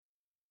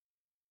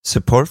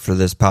Support for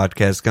this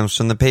podcast comes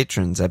from the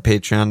patrons at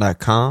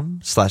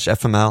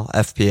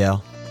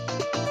patreon.com/FMLFPL.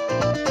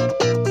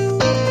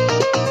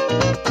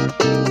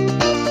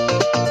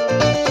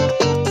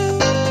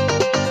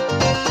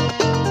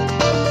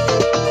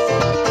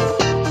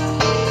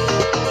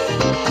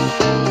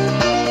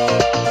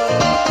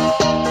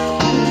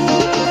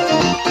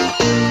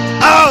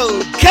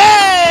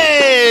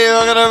 Okay!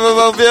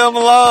 Welcome to FML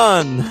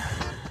Milan.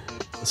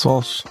 It's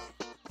Walsh.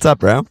 What's up,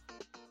 bro?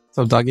 What's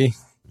up, Dougie?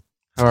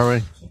 How are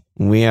we?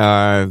 We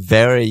are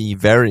very,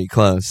 very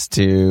close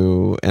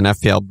to an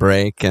FPL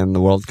break and the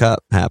World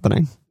Cup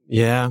happening.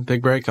 Yeah,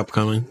 big break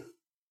upcoming.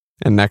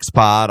 And next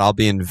pod, I'll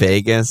be in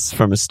Vegas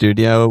from a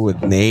studio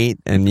with Nate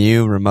and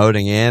you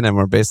remoting in, and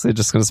we're basically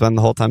just going to spend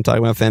the whole time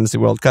talking about Fantasy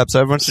World Cup.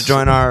 So everyone should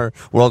join our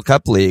World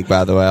Cup League,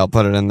 by the way. I'll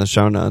put it in the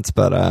show notes.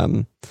 But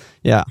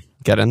yeah,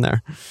 get in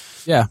there.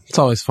 Yeah, it's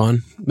always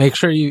fun. Make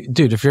sure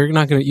if you're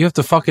not gonna, you have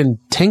to fucking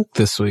tank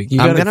this week.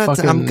 I'm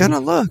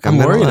gonna look. I'm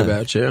worried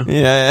about you.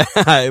 Yeah.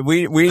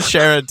 We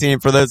share a team.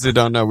 For those who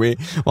don't know,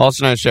 Walsh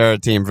and I share a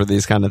team for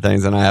these kind of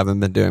things, and I haven't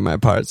been doing my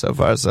part so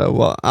far.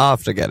 So, I'll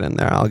have to get in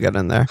there. I'll get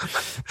in there.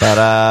 But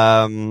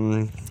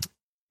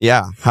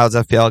yeah. How's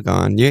FPL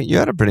going? You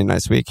had a pretty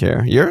nice week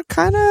here. You're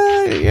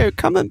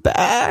coming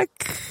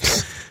back.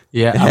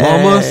 Yeah, I'm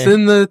almost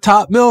in the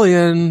top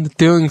million.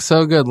 Doing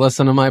so good.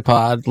 Listen to my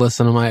pod.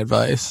 Listen to my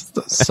advice.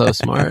 So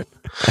smart.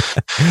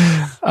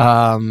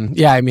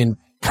 Yeah, I mean,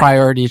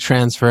 priority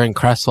transferring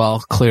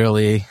Cresswell,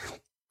 clearly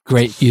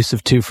great use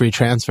of 2 free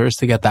transfers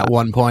to get that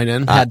 1 point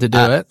in. Had to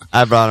do it.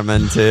 I brought him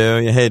in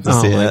too. You hate to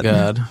see it. Oh my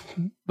God.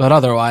 But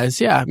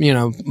otherwise, yeah,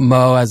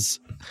 Mo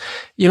has,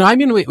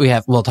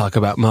 we'll talk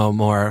about Mo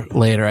more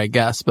later, I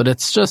guess, but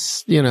it's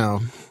just,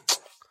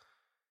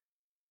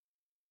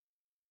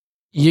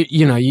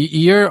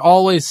 you're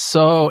always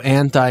so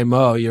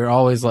anti-Mo. You're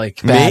always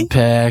like, bad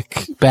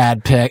pick.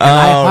 And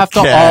I have to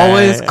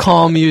always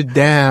calm you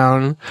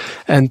down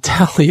and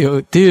tell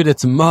you, dude,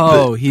 it's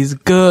Mo. He's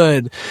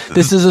good.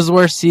 This is his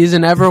worst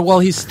season ever. Well,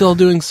 he's still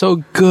doing so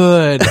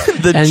good.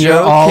 The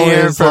joke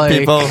here for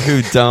people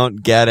who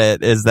don't get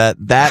it is that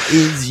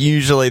is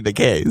usually the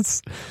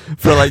case.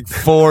 For like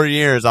 4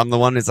 years, I'm the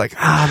one who's like, Mo,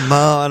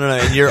 I don't know.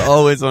 And you're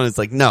always the one who's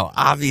like, no,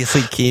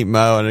 obviously keep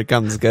Mo and it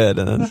comes good.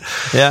 And then,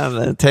 yeah,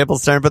 the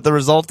table's turned, but the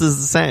result is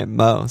the same.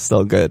 Mo,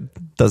 still good.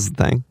 Does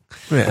the thing.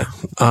 Yeah.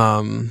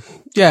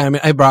 Yeah, I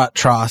mean, I brought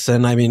Tross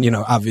and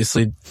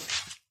obviously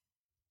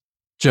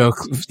joke,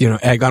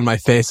 egg on my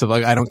face of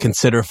like, I don't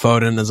consider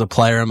Foden as a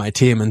player in my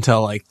team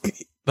until like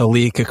a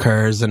leak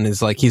occurs and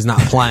is like, he's not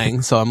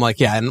playing. So I'm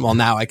like, yeah, and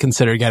now I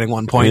consider getting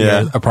 1 point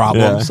a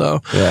problem. Yeah. So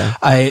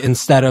I,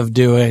 instead of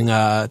doing,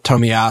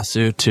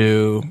 Tomiyasu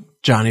to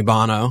Johnny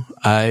Bono,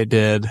 I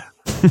did,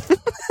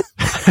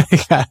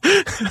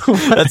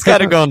 That's got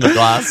to go in the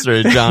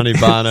glossary. Johnny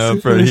Bono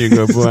for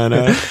Hugo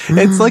Bueno.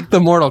 It's like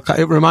the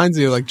it reminds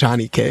me of like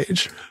Johnny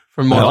Cage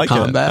from Mortal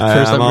Kombat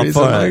for some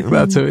reason. Like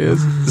that's who he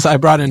is. So I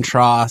brought in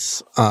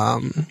Tross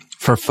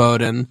for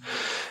Foden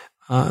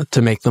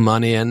to make the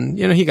money, and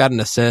he got an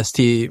assist.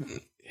 He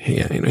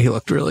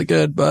looked really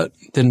good, but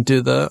didn't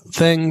do the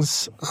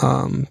things.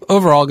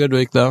 Overall, good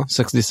week though.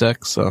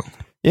 66. So.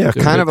 Yeah,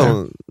 kind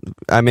of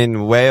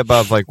way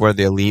above like where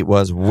the elite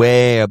was,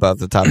 way above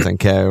the top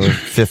 10K,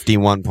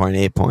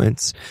 51.8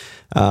 points.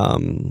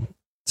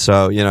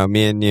 So,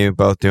 me and you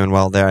both doing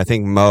well there. I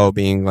think Mo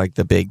being like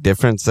the big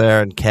difference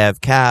there, and Kev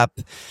Cap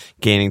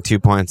gaining 2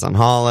 points on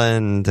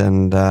Holland,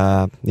 and,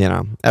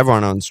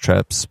 everyone owns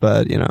trips,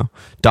 but,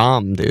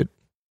 Dom, dude.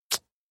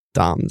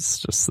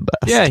 Dom's just the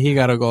best. Yeah, he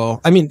got a goal.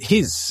 I mean,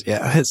 he's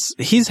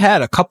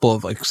had a couple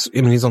of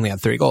he's only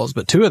had 3 goals,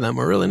 but 2 of them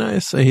were really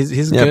nice.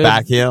 He's good.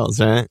 Back heels,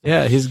 right?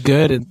 Yeah, he's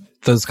good at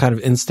those kind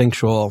of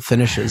instinctual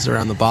finishes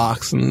around the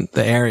box and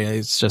the area.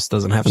 He just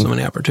doesn't have so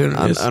many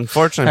opportunities.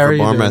 Unfortunately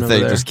for Bournemouth,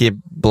 they just keep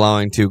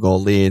blowing 2-goal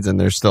leads, and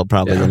they're still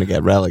probably going to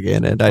get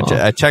relegated.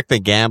 I checked the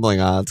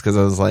gambling odds because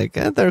I was like,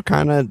 they're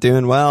kind of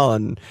doing well,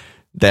 and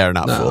they're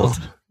not fooled.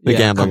 The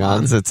gambling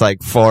odds. It's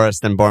like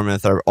Forest and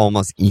Bournemouth are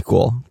almost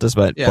equal,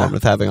 despite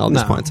Bournemouth having all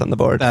these points on the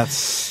board.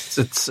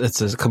 It's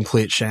a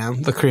complete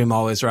sham. The cream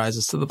always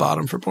rises to the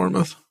bottom for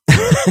Bournemouth.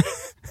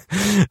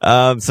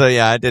 So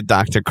yeah, I did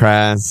Dr.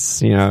 Crass,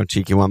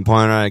 cheeky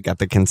 1-pointer. I got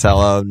the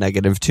Cancelo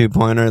negative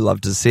 2-pointer.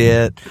 Love to see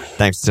it.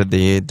 Thanks to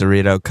the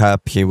Dorito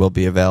Cup, he will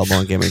be available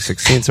in Game Week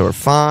 16, so we're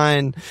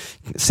fine.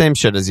 Same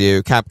shit as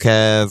you. Cap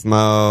Kev,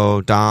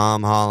 Mo,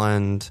 Dom,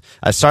 Holland.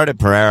 I started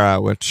Pereira,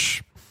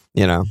 which,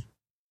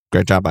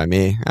 great job by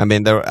me. I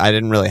mean, I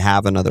didn't really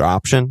have another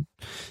option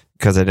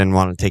because I didn't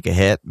want to take a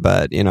hit,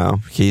 but,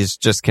 he's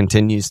just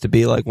continues to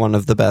be like one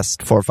of the best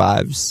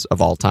 4-5s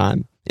of all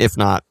time, if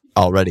not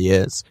already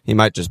is. He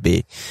might just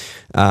be.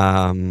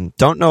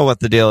 Don't know what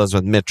the deal is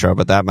with Mitro,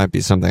 but that might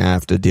be something I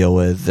have to deal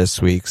with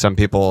this week. Some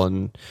people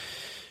in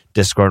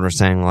Discord were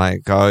saying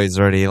like, oh, he's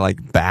already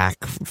like back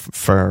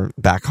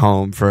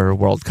home for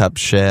World Cup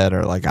shit,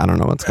 or like, I don't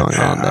know what's going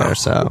on there.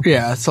 So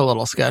yeah, it's a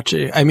little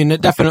sketchy. I mean,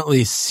 it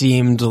definitely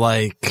seemed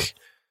like,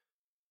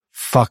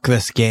 fuck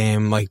this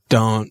game. Like,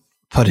 don't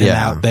put him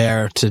out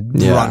there to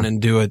run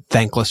and do a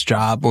thankless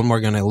job when we're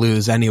going to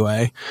lose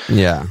anyway.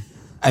 Yeah.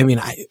 I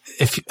mean,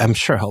 I'm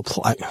sure he'll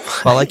play.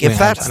 Well, like, if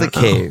that's the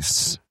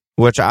case,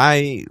 which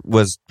I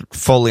was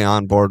fully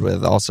on board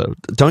with also,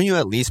 don't you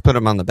at least put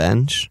him on the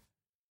bench?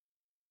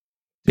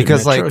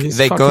 Because, like,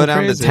 they go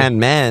down to 10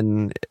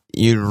 men,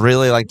 you'd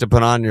really like to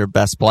put on your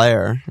best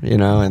player, you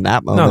know, in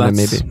that moment.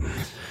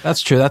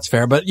 That's true. That's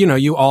fair. But, you know,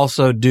 you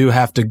also do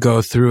have to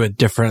go through a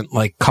different,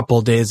 like, couple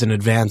days in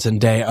advance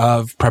and day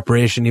of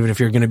preparation, even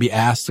if you're going to be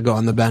asked to go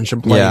on the bench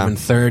and play even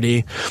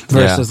 30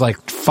 versus like,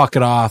 fuck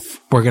it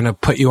off. We're going to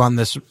put you on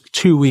this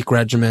 2-week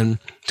regimen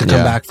to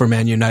come back for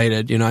Man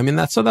United. You know, I mean,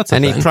 that's a and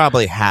thing. He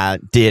probably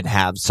did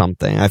have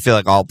something. I feel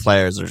like all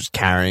players are just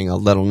carrying a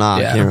little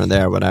knock here and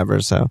there, whatever.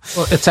 So,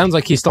 well, it sounds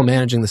like he's still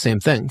managing the same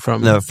thing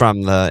from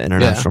the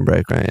international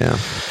break, right? Yeah.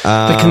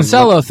 The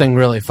Cancelo thing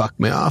really fucked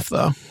me off,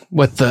 though.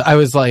 I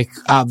was like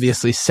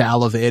obviously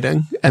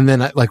salivating, and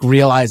then like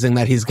realizing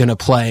that he's going to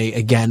play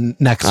again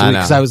next week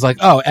because I was like,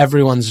 oh,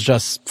 everyone's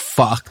just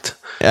fucked.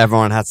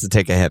 Everyone has to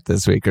take a hit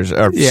this week or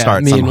start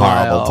some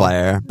horrible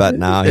player, but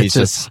no, he's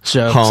just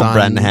home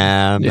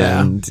Brenham.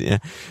 And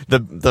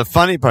the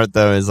funny part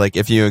though is like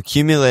if you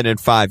accumulated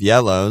 5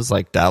 yellows,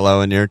 like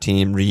Dallo and your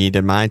team, Reed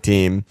and my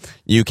team,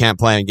 you can't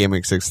play in Game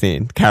Week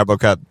 16. Carabao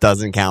Cup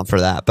doesn't count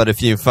for that. But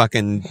if you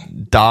fucking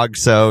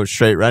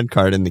straight red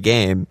card in the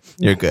game,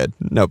 you're good,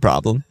 no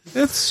problem.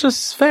 It's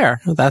just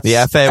fair. That's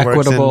the FA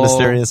equitable, works in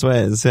mysterious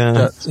ways.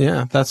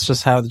 Yeah, that's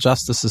just how the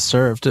justice is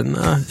served in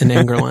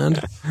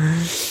Angerland.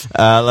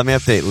 Let me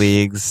update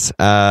leagues.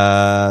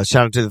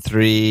 Shout out to the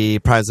 3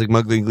 Prize League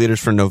Mug League leaders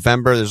for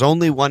November. There's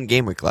only 1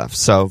 game week left,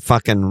 so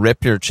fucking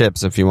rip your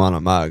chips if you want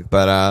a mug.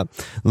 But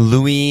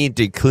Louis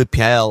de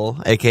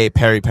Clipel, aka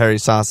Perry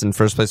Sauce, in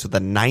first place with a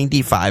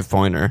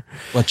 95-pointer.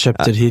 What chip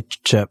did he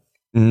chip?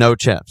 No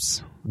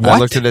chips. What? I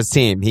looked at his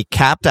team. He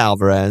capped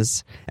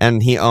Alvarez,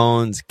 and he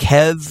owns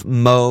Kev,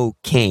 Mo,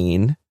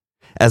 Kane,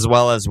 as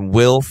well as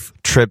Wilf,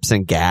 Trips,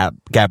 and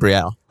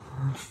Gabrielle.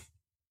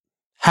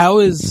 How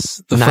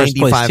is the first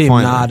place team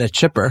not a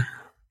chipper?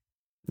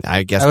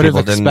 I guess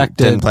people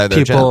didn't play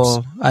their chips.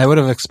 I would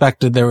have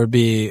expected there would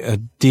be a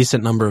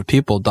decent number of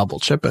people double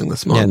chipping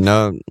this month.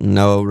 Yeah,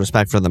 no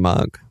respect for the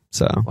mug.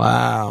 So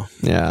wow.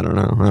 Yeah, I don't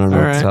know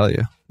what to tell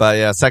you. But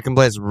yeah, second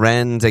place,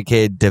 Rennes,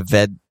 aka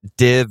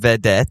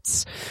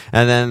Divedettes.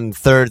 And then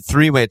third,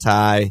 3-way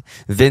tie,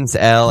 Vince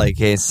L,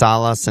 aka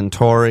Salah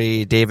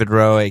Centauri, David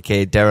Rowe,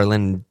 aka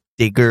Darylyn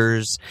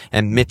Diggers,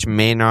 and Mitch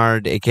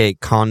Maynard, aka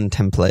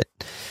Contemplate.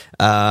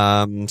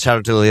 Shout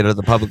out to the leader of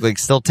the public league,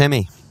 still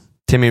Timmy.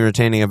 Timmy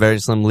retaining a very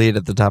slim lead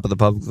at the top of the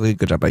public league.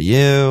 Good job by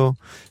you.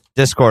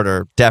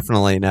 Discorder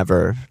definitely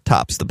never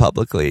tops the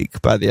public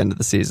league by the end of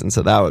the season,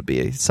 so that would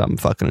be some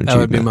fucking achievement. That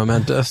would be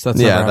momentous. That's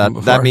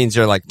that means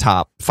you're like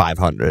top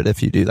 500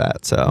 if you do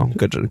that. So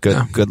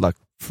good luck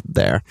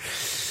there.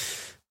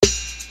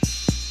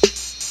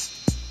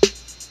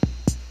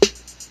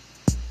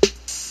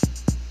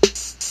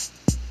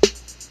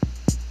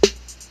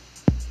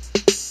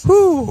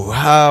 Whew,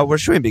 where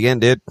should we begin,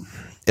 dude?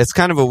 It's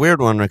kind of a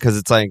weird one because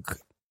it's like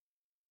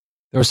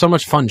there was so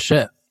much fun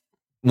shit.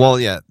 Well,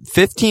 yeah,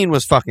 15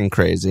 was fucking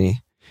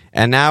crazy.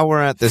 And now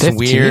we're at this 15?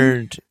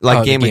 weird,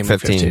 Game Week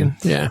 15.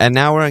 Yeah. And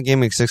now we're at Game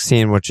Week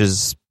 16, which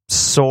is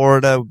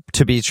sort of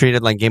to be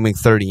treated like Game Week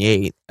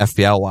 38,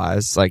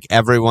 FPL-wise. Like,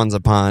 everyone's a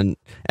punt,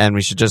 and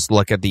we should just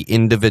look at the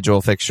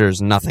individual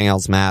fixtures. Nothing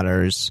else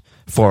matters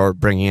for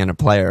bringing in a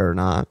player or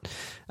not.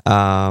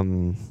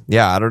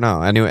 Yeah, I don't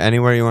know.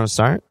 Anywhere you want to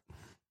start?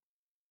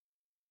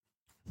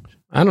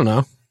 I don't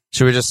know.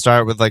 Should we just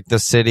start with like the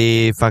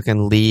city,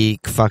 fucking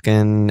leak,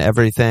 fucking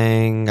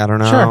everything? I don't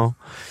know. Sure.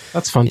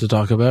 That's fun to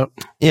talk about.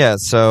 Yeah,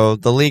 so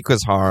the leak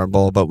was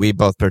horrible, but we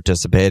both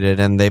participated,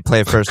 and they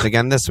play first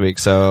again this week,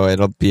 so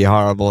it'll be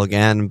horrible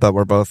again, but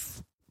we're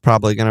both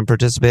probably going to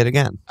participate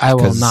again. I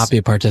will not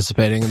be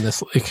participating in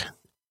this league.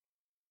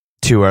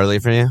 Too early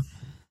for you?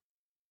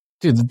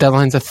 Dude, the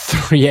deadline's at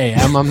 3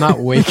 a.m. I'm not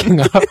waking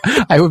up.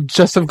 I would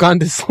just have gone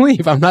to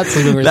sleep. I'm not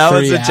sleeping for 3 hours.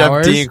 That was a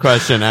Jeff Dean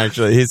question,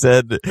 actually. He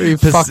said, are you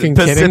fucking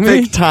kidding me?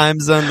 Pacific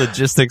time zone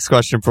logistics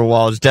question for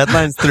Walsh.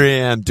 Deadline's 3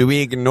 a.m. Do we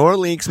ignore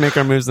leaks, make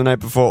our moves the night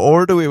before,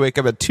 or do we wake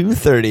up at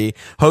 2:30,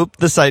 hope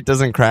the site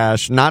doesn't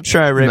crash? Not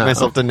sure I rate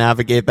myself to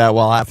navigate that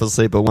while half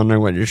asleep, but wondering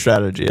what your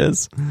strategy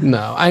is.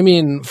 No, I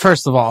mean,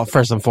 first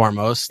and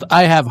foremost,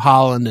 I have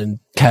Holland and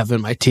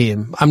Kevin, my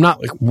team. I'm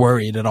not like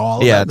worried at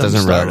all. Yeah, it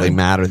doesn't really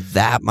matter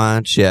that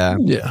much. Yeah.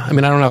 Yeah. I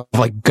mean, I don't have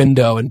like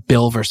Gundo and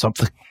Bilv or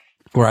something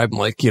where I'm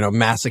like,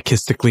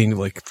 masochistically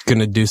like going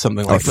to do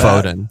something like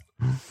that. Foden.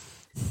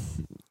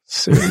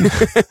 Soon.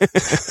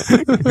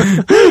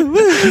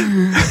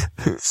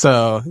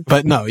 So,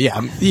 but no,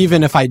 yeah,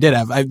 even if I did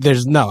have,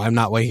 I'm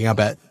not waking up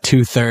at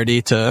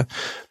 2:30 to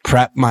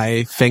prep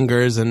my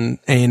fingers and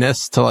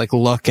anus to like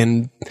look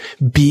and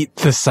beat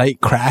the site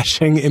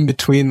crashing in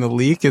between the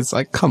leak. It's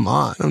like, come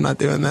on, I'm not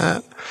doing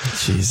that.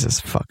 Jesus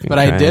fucking But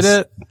Christ. I did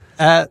it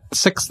at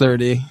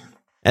 6:30.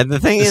 And the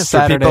thing is,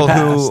 for people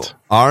who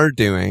are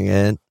doing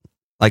it,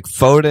 Like,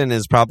 Foden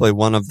is probably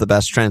one of the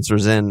best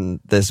transfers in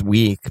this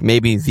week,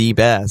 maybe the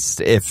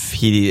best if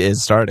he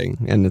is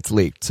starting and it's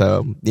leaked.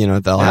 So,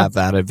 they'll have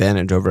that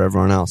advantage over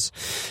everyone else.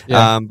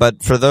 Yeah.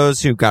 But for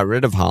those who got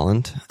rid of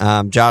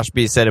Haaland, Josh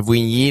B said if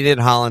we needed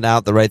Haaland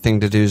out, the right thing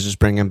to do is just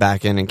bring him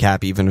back in and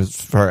cap even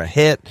for a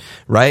hit,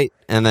 right?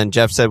 And then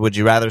Jeff said, would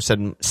you rather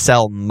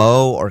sell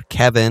Mo or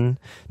Kevin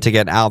to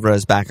get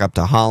Alvarez back up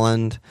to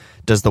Haaland?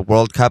 Does the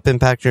World Cup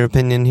impact your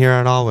opinion here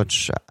at all?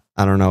 Which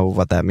I don't know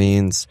what that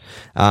means.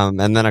 And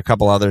then a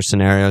couple other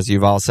scenarios.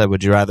 You've all said,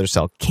 would you rather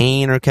sell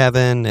Kane or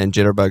Kevin? And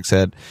Jitterbug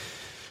said,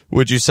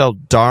 would you sell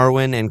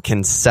Darwin and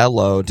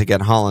Cancelo to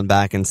get Haaland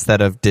back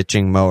instead of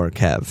ditching Mo or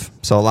Kev?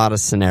 So a lot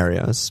of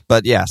scenarios.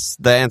 But yes,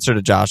 the answer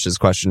to Josh's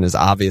question is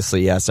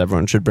obviously yes,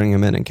 everyone should bring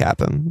him in and cap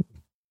him.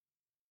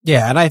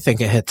 Yeah, and I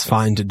think it hits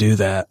fine to do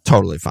that.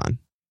 Totally fine.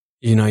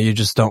 You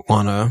just don't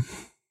want to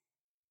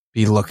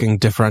be looking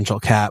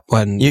differential cap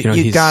when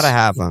you gotta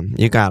have him.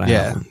 You gotta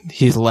have him.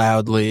 He's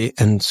loudly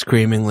and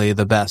screamingly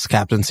the best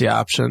captaincy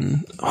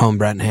option. Home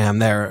Brentford,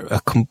 they're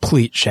a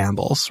complete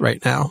shambles right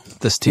now.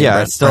 This team. Yeah,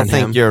 I still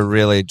think you're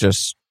really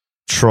just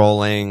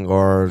trolling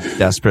or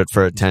desperate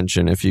for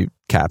attention if you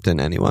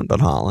captain anyone but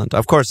Haaland.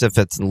 Of course, if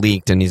it's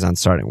leaked and he's on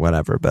starting,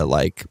 whatever. But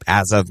like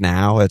as of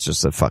now, it's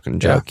just a fucking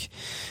joke. Yeah.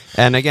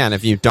 And again,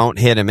 if you don't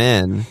hit him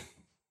in,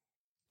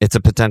 it's a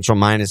potential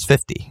minus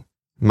 50,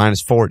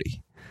 minus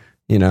 40.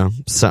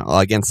 So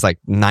against like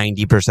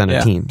 90%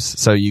 of teams.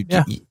 So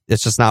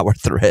it's just not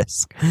worth the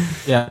risk.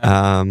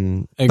 Yeah.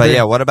 But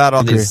yeah, what about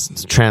all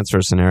these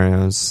transfer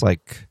scenarios?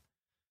 Like,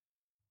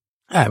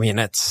 I mean,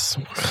 I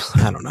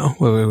don't know.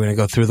 We're going to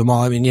go through them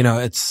all. I mean,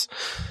 it's,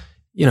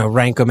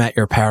 rank them at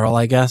your peril,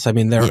 I guess. I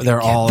mean,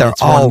 they're all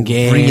one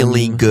game.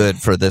 Really good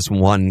for this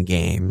one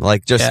game.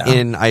 Like just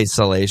in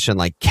isolation,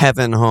 like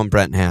Kevin home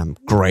Brentford,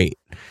 great.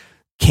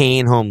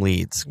 Kane home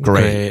Leeds,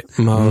 great.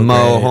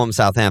 Mo home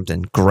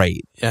Southampton,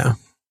 great. Yeah.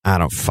 I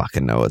don't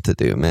fucking know what to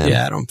do, man.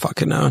 Yeah, I don't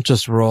fucking know.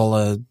 Just roll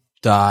a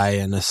die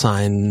and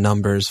assign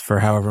numbers for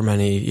however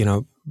many,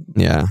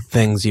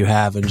 things you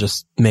have and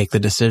just make the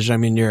decision. I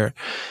mean,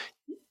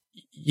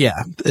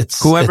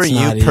 it's whoever it's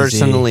you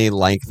personally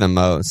like the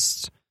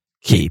most,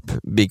 keep,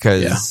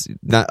 because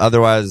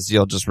otherwise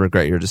you'll just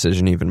regret your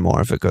decision even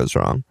more if it goes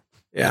wrong.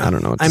 Yeah. I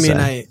don't know what to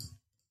say.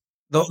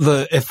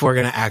 If we're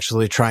going to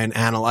actually try and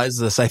analyze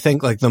this, I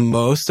think like the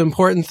most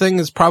important thing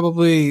is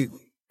probably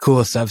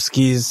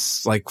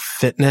Kulusevski's like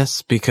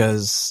fitness,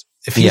 because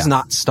if he's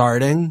not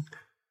starting,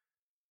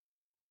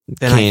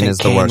 then Kane I think is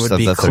Kane the worst would of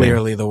be the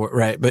clearly the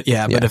right. But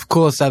but if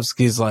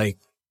Kulusevski's like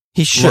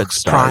he should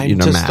start,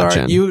 you'd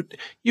imagine. You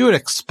would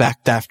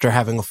expect after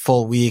having a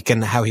full week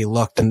and how he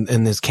looked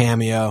in his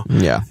cameo.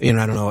 Yeah, I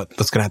don't know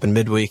what's going to happen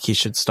midweek. He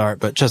should start,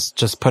 but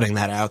just putting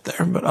that out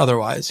there. But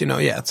otherwise,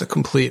 it's a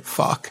complete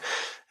fuck.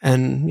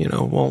 And,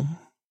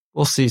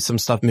 we'll see some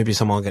stuff. Maybe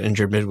someone will get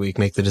injured midweek,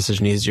 make the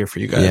decision easier for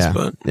you guys.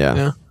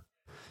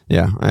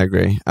 Yeah, I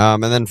agree.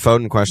 And then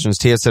Foden questions.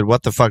 Tia said,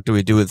 what the fuck do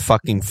we do with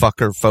fucking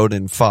fucker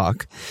Foden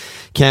fuck?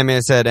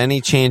 Camille said,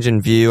 any change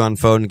in view on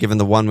Foden given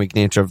the 1 week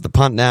nature of the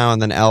punt now? And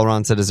then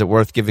Elron said, is it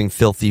worth giving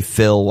Filthy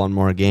Phil one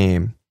more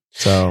game?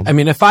 So, I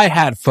mean, if I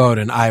had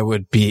Foden, I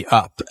would be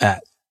up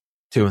at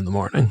 2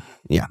 a.m.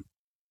 Yeah.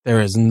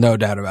 There is no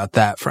doubt about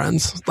that,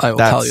 friends. I will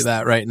tell you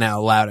that right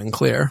now, loud and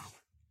clear.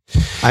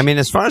 I mean,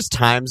 as far as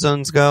time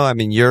zones go, I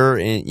mean,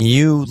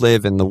 you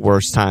live in the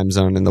worst time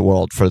zone in the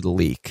world for the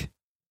leak,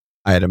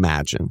 I'd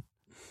imagine.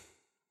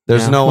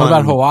 There's no one. What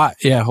about Hawaii?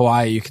 Yeah,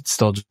 Hawaii, you could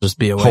still just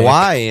be awake.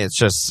 Hawaii,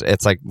 it's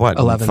like what?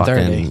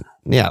 11:30.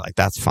 Yeah, like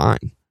that's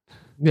fine.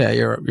 Yeah,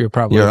 you're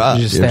probably up.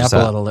 You just stay up a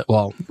little.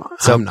 Well,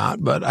 so, I'm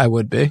not, but I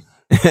would be.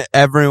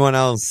 Everyone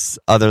else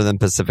other than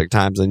Pacific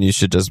time zone, you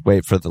should just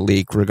wait for the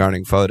leak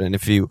regarding Foden.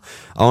 If you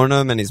own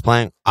him and he's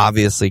playing,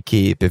 obviously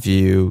keep. If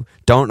you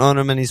don't own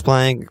him and he's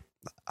playing,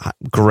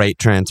 great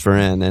transfer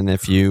in. And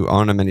if you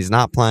own him and he's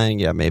not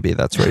playing, maybe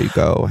that's where you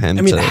go him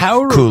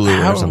to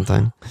Kulu or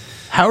something.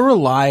 How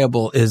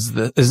reliable is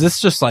this? Is this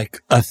just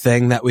like a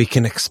thing that we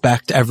can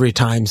expect every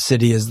time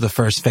City is the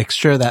first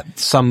fixture, that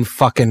some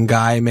fucking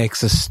guy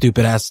makes a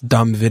stupid ass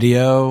dumb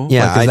video?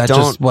 Yeah, is that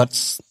just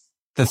what's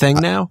the thing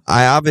now?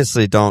 I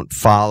obviously don't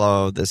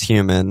follow this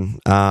human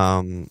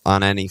on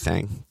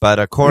anything, but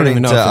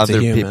according to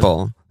other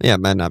people, it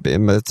might not be,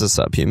 but it's a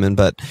subhuman.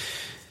 But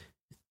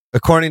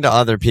according to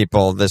other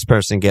people, this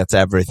person gets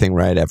everything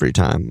right every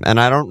time, and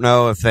I don't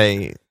know if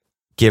they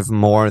give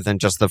more than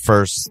just the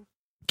first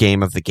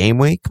game of the game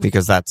week,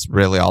 because that's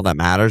really all that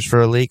matters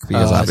for a league,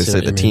 because obviously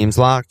the team's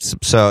locked.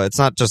 So it's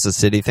not just a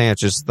City thing,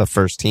 it's just the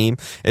first team.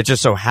 It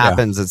just so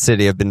happens that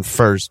City have been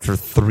first for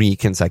 3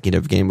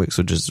 consecutive game weeks,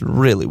 which is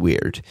really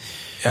weird.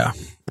 Yeah.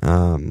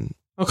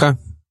 Okay.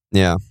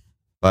 Yeah.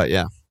 But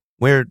yeah.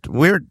 Weird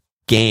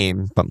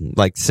game, but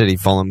like City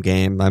Fulham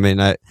game. I mean,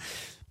 I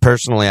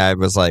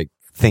was like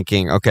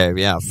thinking, okay,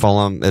 yeah,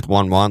 Fulham at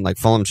 1-1, like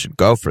Fulham should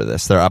go for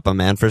this. They're up a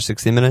man for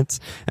 60 minutes,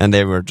 and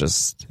they were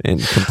just in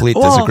complete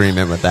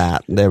disagreement with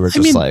that. They were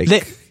just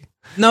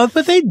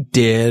but they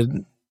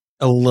did.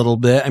 a little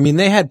bit. I mean,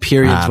 they had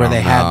periods where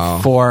they know.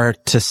 had 4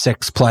 to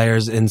 6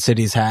 players in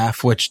City's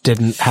half, which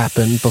didn't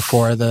happen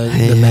before the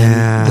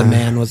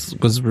man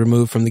was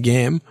removed from the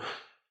game.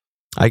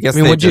 I guess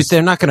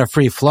they're not going to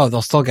free flow.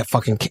 They'll still get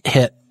fucking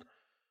hit.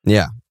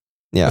 Yeah.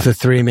 With a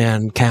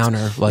 3-man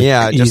counter,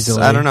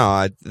 easily. I don't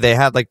know. They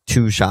had like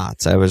 2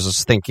 shots. I was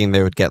just thinking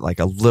they would get like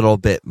a little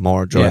bit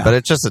more joy, but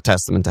it's just a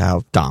testament to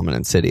how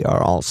dominant City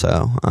are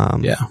also.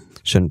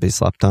 Shouldn't be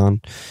slept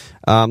on.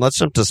 Let's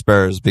jump to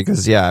Spurs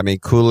because,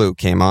 Kulu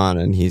came on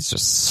and he's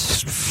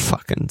just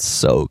fucking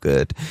so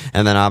good.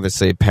 And then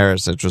obviously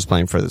Perisic was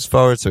playing furthest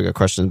forward, so we got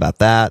questions about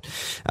that.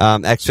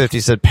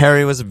 X50 said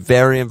Perry was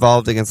very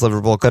involved against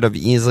Liverpool, could have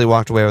easily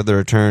walked away with the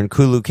return.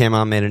 Kulu came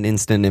on, made an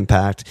instant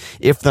impact.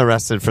 If they're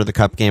rested for the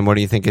cup game, what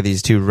do you think of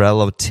these 2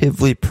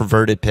 relatively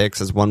perverted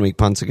picks as 1 week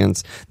punts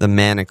against the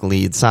manic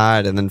lead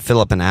side? And then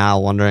Philip and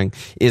Al wondering,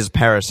 is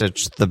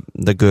Perisic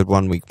the good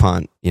 1 week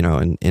punt,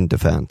 in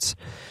defense?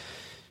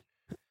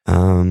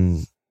 I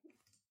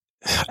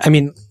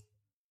mean,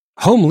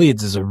 home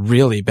Leeds is a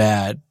really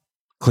bad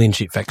clean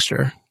sheet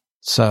fixture.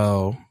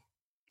 So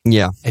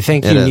I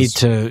think you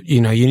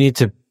need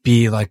to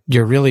be like,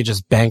 you're really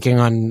just banking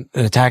on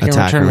an attacking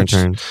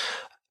return.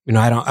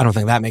 I don't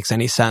think that makes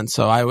any sense.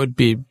 So I would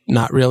be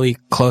not really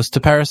close to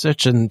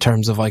Perisic in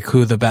terms of like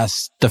who the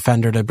best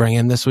defender to bring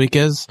in this week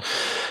is.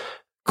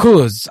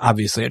 Kulu is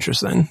obviously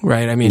interesting,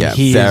 right? I mean,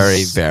 he's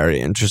very, very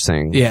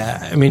interesting.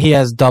 Yeah. I mean, he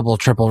has double,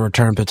 triple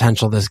return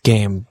potential this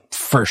game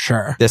for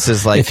sure. This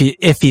is like,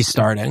 if he's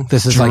starting,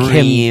 this is like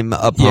him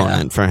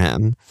opponent for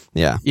him.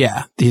 Yeah.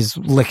 Yeah. He's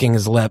licking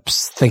his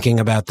lips, thinking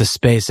about the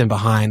space in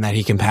behind that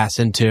he can pass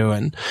into.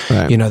 And,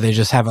 they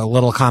just have a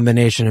little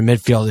combination in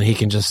midfield and he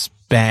can just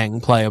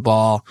play a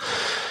ball.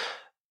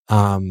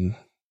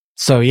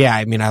 So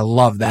I mean, I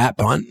love that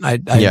punt. I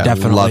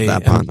definitely love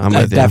that punt.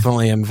 I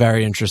definitely am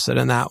very interested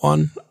in that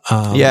one.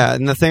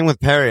 And the thing with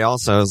Perry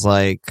also is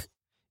like,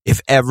 if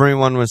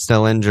everyone was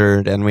still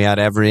injured and we had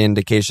every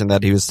indication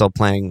that he was still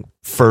playing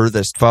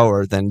furthest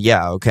forward, then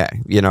okay.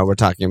 We're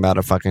talking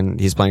about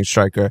he's playing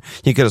striker.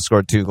 He could have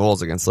scored 2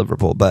 goals against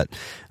Liverpool, but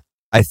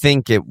I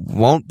think it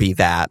won't be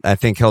that. I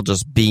think he'll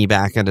just be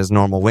back at his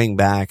normal wing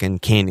back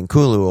and Kane and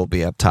Kulu will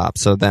be up top.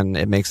 So then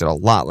it makes it a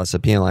lot less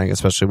appealing,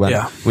 especially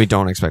when we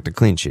don't expect a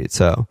clean sheet.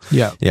 So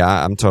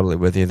I'm totally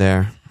with you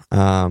there.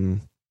 I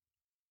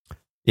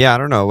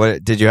don't know.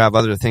 Did you have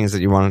other things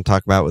that you want to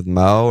talk about with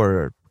Mo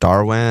or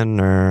Darwin?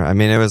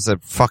 It was a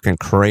fucking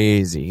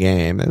crazy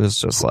game. It was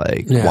just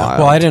like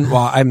wild.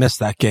 Well, I missed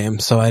that game,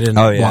 so I didn't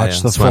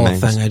watch the full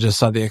thing. I just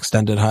saw the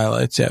extended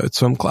highlights. With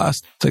swim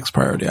class takes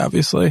priority,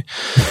 obviously.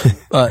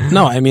 But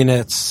no, I mean,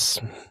 it's,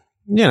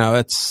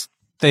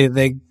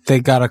 they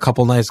got a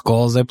couple nice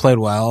goals. They played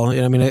well.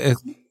 It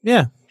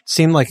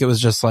seemed like it was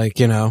just like,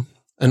 an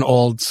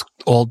old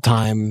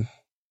time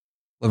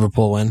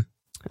Liverpool win.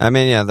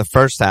 The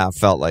first half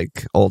felt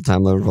like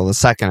old-time Liverpool. The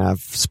second half,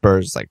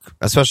 Spurs,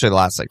 especially the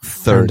last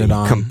 30,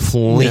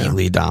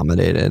 completely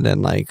dominated,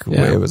 and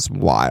it was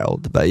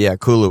wild. But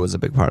Kulu was a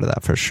big part of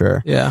that for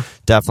sure. Yeah.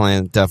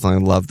 Definitely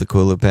love the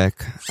Kulu pick.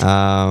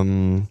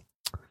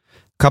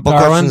 Couple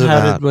Darwin, questions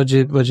about...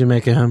 What'd you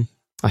make of him?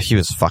 He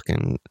was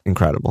fucking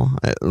incredible.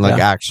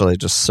 Actually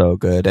just so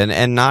good.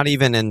 And not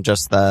even in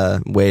just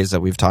the ways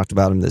that we've talked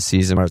about him this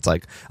season where it's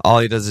like, all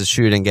he does is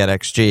shoot and get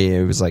XG.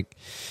 It was like,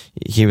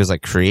 he was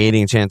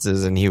creating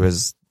chances and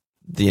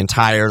the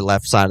entire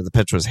left side of the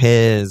pitch was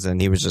his,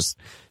 and he was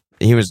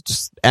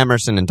just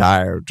Emerson and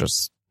Dyer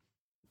just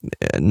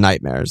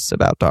nightmares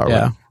about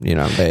Darwin. They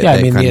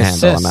couldn't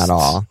handle him at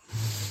all.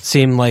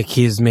 Seemed like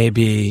he's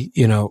maybe,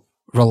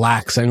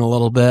 relaxing a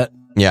little bit.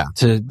 Yeah.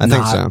 I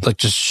think so.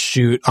 Just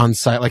shoot on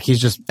sight. He's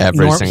just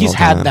he's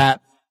had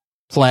that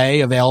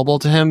play available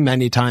to him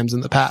many times in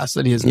the past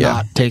that he has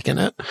not taken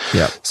it.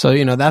 Yeah. So,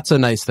 that's a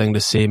nice thing to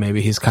see.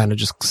 Maybe he's kind of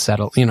just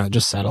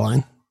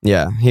settling.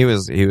 Yeah. He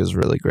was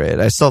really great.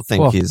 I still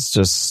think he's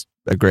just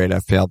a great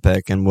FPL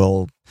pick, and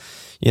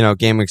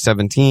game week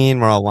 17,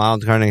 we're all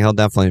wild carding. He'll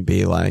definitely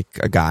be like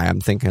a guy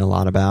I'm thinking a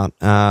lot about.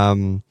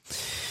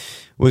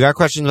 We got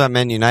questions about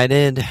Man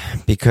United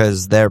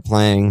because they're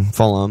playing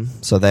Fulham,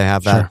 so they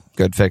have that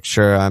good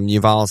fixture.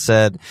 Yuval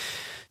said,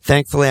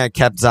 thankfully, I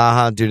kept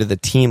Zaha due to the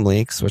team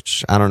leaks,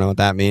 which I don't know what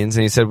that means.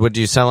 And he said, would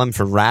you sell him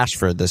for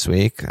Rashford this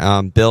week?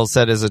 Bill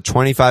said, is a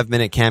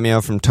 25-minute cameo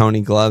from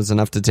Tony Gloves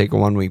enough to take a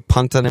 1-week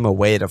punt on him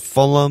away to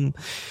Fulham?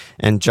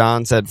 And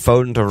John said,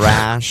 Foden to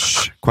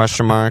Rash, ?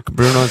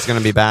 Bruno's going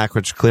to be back,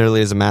 which clearly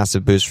is a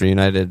massive boost for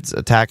United's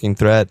attacking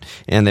threat.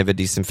 And they have a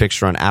decent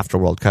fixture on after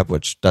World Cup,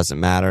 which doesn't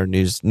matter.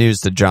 News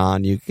to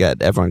John.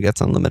 Everyone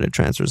gets unlimited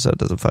transfers, so it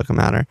doesn't fucking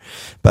matter.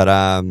 But,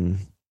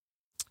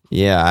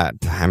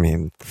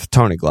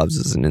 Tony Gloves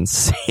is an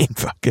insane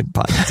fucking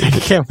punt. I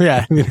can't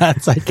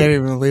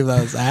even believe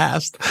that was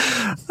asked.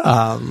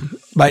 But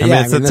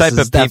it's the type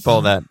of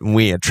people that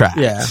we attract.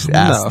 Ask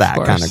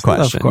that kind of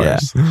question. Of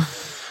course. Yeah.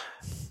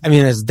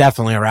 It's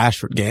definitely a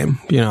Rashford game.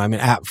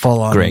 At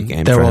Fulham, great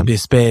game there will be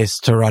space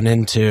to run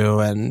into,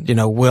 and,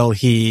 will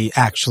he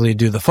actually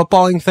do the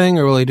footballing thing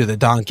or will he do the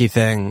donkey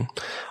thing?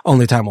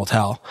 Only time will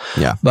tell.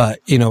 Yeah. But,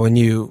 when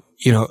you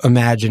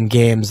imagine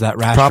games that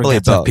Rashford Probably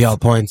gets both. FPL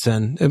points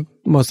in.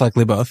 Most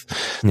likely both.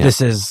 Yeah.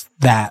 This is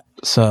that.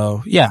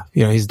 So yeah,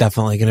 he's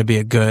definitely going to be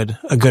a good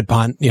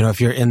punt.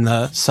 If you're in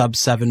the sub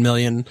 7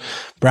 million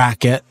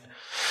bracket,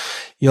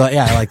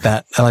 I like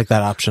that. I like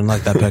that option. I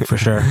like that pick for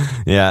sure.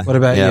 Yeah. What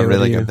about you?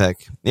 Really good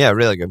pick. Yeah,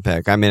 really good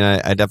pick. I mean,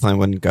 I definitely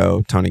wouldn't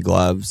go Tony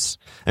Gloves.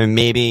 I mean,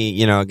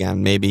 maybe,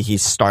 again, maybe he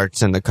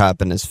starts in the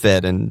cup and is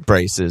fit and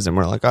braces and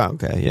we're like, oh,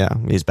 okay, yeah,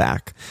 he's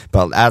back.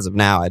 But as of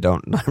now, I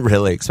don't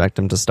really expect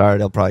him to start.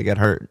 He'll probably get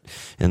hurt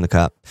in the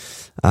cup.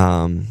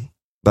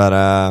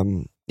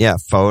 Yeah,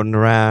 Foden to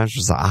Rash,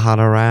 Zaha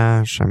to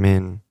Rash. I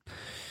mean,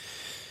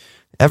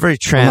 every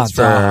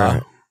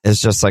transfer is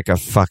just like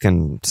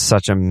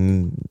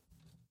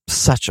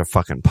such a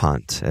fucking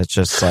punt. It's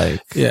just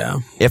like,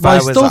 if I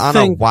was on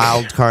a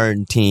wild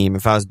card team,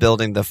 if I was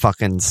building the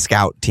fucking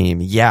scout team,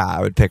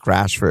 I would pick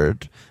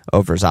Rashford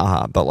over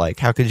Zaha. But like,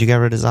 how could you get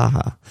rid of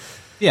Zaha?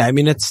 Yeah, I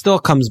mean, it still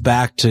comes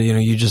back to,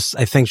 you just,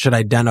 I think, should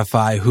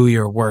identify who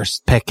your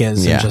worst pick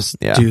is and just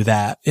do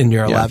that in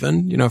your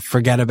 11.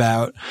 Forget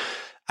about,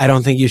 I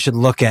don't think you should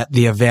look at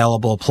the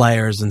available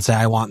players and say,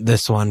 I want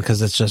this one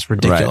because it's just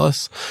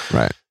ridiculous.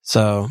 Right.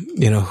 So,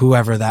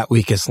 whoever that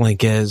weakest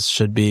link is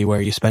should be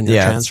where you spend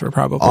your transfer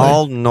probably.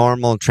 All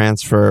normal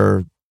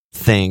transfer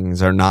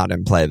things are not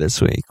in play this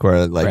week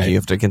where you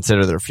have to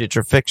consider their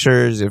future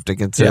fixtures, you have to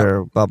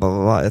consider blah, blah,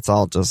 blah, blah. It's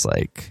all just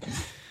like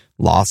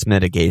loss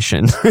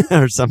mitigation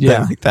or something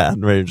like that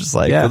where you're just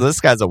like, well, this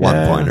guy's a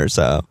 1 pointer,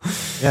 so.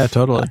 Yeah,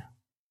 totally.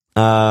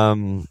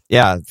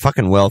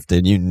 Fucking Wilf,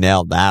 dude, you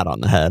nailed that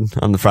on the head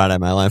on the Friday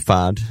My Life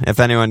pod. If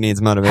anyone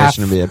needs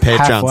motivation to be a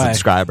Patreon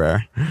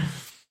subscriber.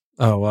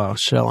 Oh, wow.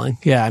 Shilling.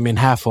 Yeah, I mean,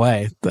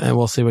 halfway. And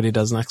we'll see what he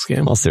does next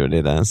game. We'll see what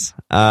he does.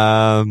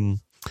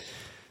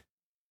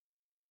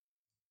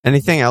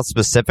 Anything else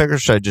specific, or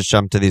should I just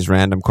jump to these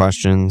random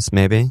questions,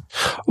 maybe?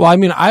 Well, I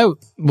mean, I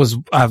was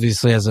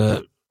obviously as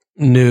a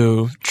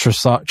new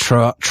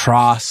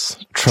Trossard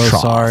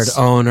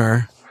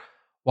owner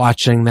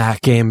watching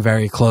that game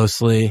very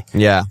closely.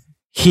 Yeah.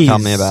 Tell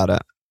me about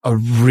it. A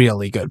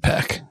really good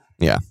pick.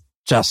 Yeah.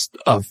 Just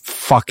a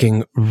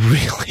fucking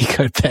really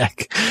good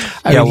pick.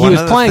 I mean, he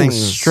was playing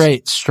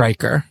straight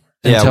striker.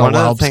 Until one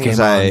of Welbs the things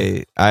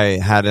I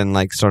had in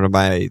like sort of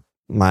my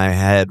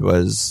head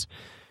was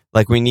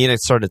like, we need to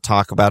sort of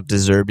talk about De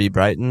Zerbi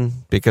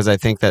Brighton, because I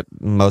think that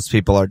most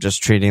people are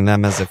just treating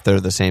them as if they're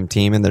the same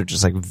team, and they're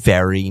just like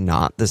very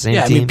not the same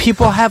team. I mean,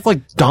 people have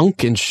like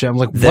Dunk and shit. I'm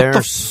like, what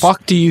the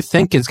fuck do you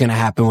think is going to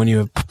happen when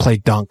you play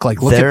Dunk?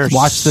 Like, watch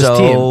this team.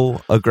 They're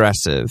so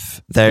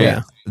aggressive.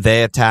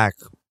 They attack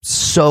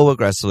so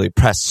aggressively,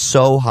 press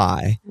so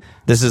high.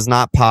 This is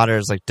not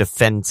Potter's like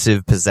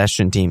defensive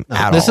possession team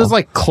at all. This is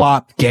like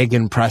Klopp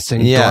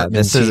gegenpressing. Yeah,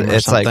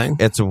 Dortmund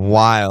it's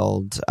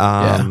wild.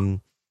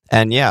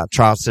 And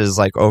Tross is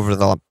like over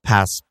the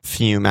past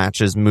few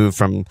matches moved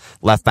from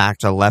left back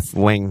to left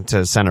wing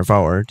to center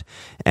forward,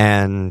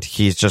 and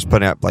he's just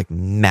putting up like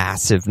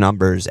massive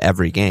numbers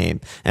every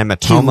game. And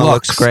Matoma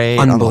looks great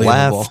on the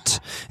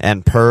left,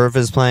 and Perv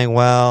is playing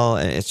well.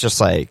 It's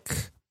just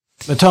like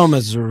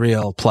Matoma's a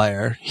real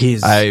player.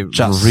 I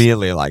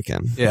really like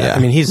him. Yeah, I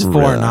mean, he's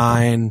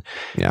 4'9".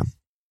 Yeah.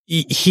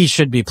 He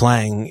should be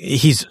playing.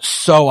 He's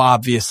so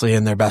obviously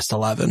in their best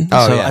 11.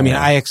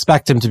 I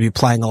expect him to be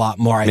playing a lot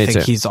more. I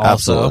think he's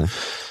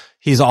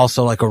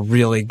also like a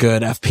really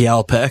good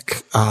FPL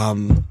pick. How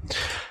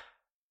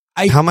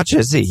much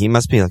is he? He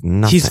must be like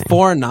nothing. He's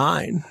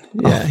 4'9".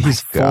 Yeah,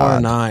 he's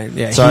 4'9".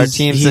 Yeah. So our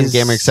teams in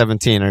Game Week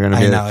 17 are going to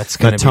be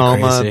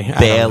Matoma,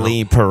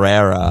 Bailey,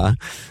 Pereira.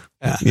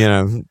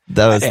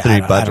 Those three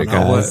budget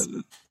guys.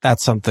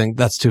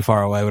 That's too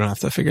far away. We don't have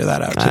to figure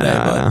that out today.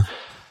 But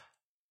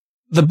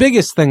the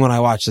biggest thing when I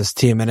watch this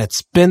team, and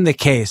it's been the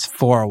case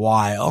for a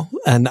while,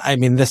 and I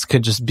mean, this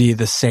could just be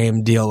the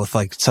same deal with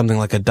like something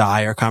like a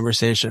Dyer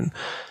conversation.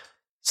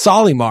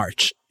 Solly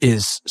March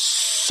is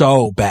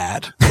so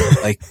bad.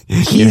 Like,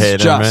 he's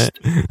just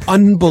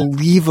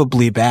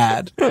unbelievably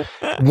bad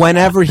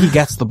whenever he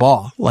gets the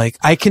ball. Like,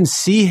 I can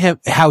see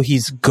how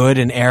he's good,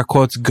 in air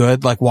quotes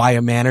good, like why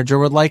a manager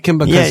would like him,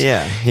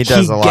 because he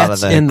does a lot of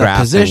the in the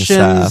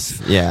positions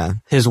stuff. Yeah.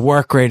 His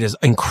work rate is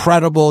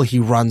incredible. He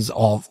runs the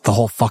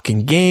whole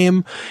fucking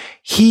game.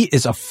 He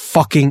is a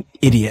fucking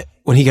idiot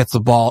when he gets the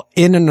ball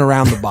in and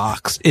around the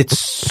box. It's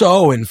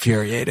so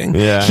infuriating.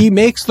 Yeah. He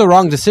makes the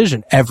wrong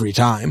decision every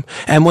time.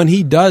 And when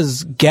he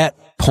does get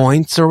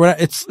points or whatever,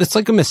 it's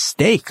like a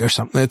mistake or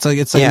something. It's like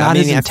not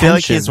his intention. I feel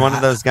like he's one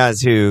of those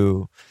guys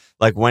who,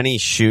 like, when he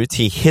shoots,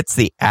 he hits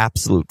the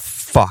absolute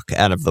fuck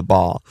out of the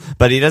ball,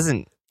 but he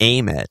doesn't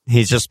aim it.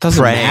 He's just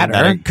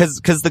praying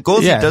because the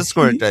goals he does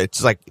score,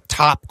 it's like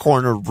top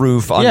corner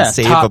roof,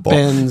 unsavable,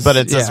 bins, but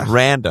it's just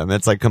random.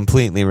 It's like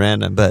completely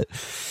random,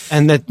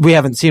 and that we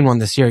haven't seen one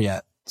this year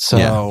yet.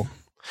 So,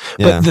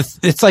 but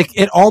it's like,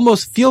 it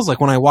almost feels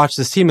like when I watch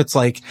this team, it's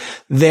like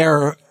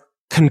they're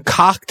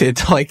concocted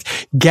to like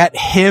get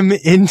him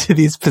into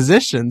these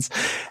positions,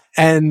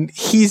 and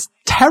he's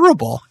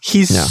terrible.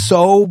 He's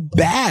so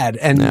bad.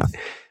 And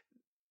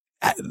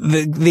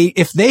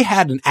if they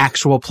had an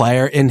actual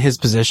player in his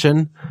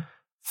position,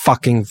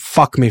 fucking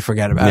fuck me,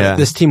 forget about it.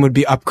 This team would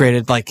be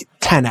upgraded like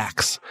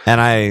 10x. And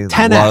I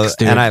 10x, love,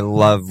 dude. and I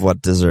love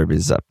what De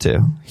Zerbi's up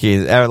to.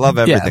 I love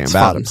everything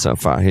about him so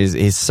far.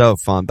 He's so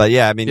fun. But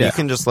yeah, I mean, you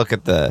can just look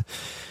at the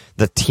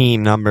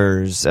team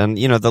numbers, and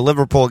the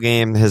Liverpool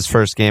game, his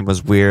first game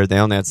was weird. They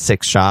only had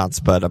 6 shots,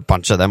 but a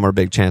bunch of them were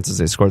big chances.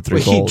 They scored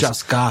 3 goals. He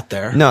just got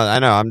there. No, I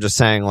know. I'm just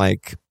saying,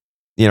 like,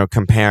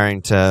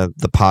 comparing to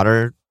the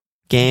Potter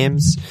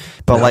games,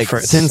 but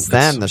since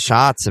then the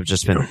shots have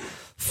just been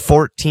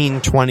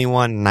 14,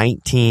 21,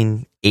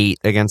 19, 8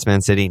 against Man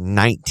City,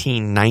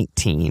 19,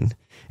 19.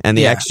 And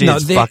the XG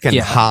is fucking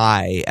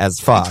high as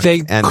fuck.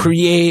 They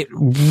create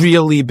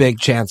really big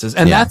chances.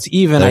 And that's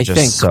even, I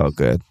think, so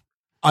good.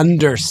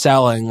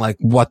 Underselling like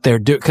what they're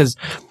doing.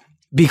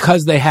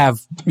 Because they have,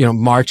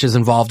 March is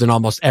involved in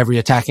almost every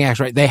attacking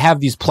action, right? They have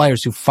these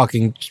players who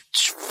fucking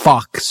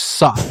suck. And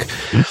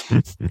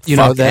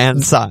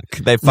suck.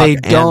 They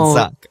don't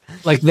suck.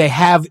 Like, they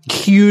have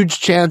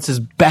huge chances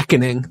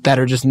beckoning that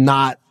are just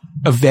not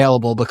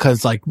available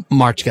because, like,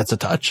 March gets a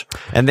touch.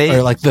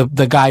 Or, like,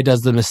 the guy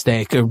does the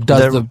mistake or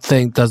does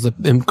the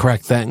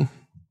incorrect thing.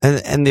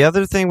 And the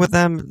other thing with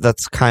them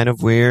that's kind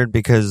of weird,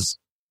 because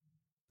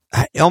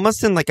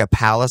almost in, like, a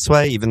Palace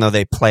way, even though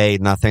they play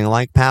nothing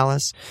like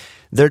Palace,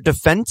 their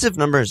defensive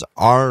numbers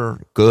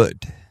are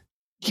good.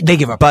 They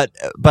give up, but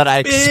I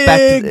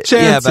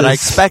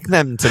expect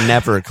them to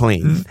never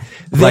clean.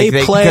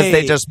 Because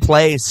they just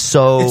play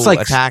so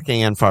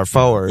attacking and far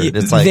forward.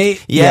 It's like they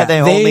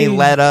only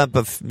let up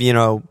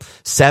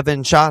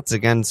 7 shots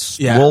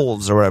against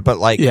Wolves or whatever.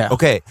 But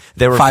okay,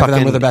 they were 5 of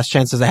them were the best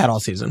chances they had all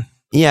season.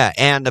 Yeah,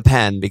 and a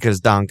pen because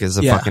Dunk is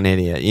a fucking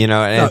idiot.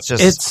 And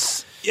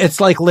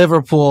it's like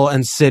Liverpool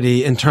and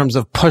City in terms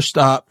of pushed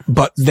up,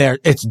 but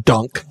it's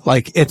Dunk.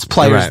 Like, it's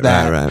players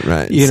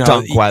right. It's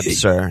Dunk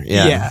Webster.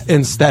 Yeah.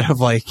 Instead of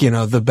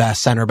the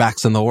best center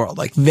backs in the world.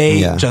 Like,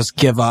 they just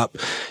give up.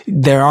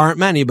 There aren't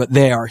many, but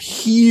they are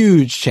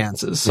huge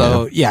chances.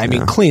 So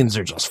cleans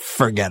are just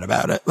forget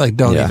about it. Like,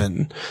 don't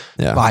even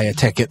buy a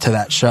ticket to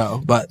that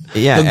show. But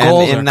the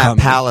goals and in that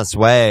Palace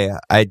way,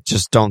 I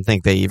just don't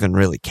think they even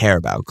really care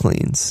about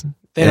cleans.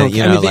 They don't,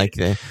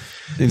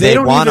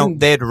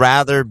 they'd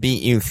rather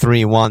beat you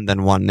 3-1 than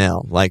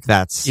 1-0. Like,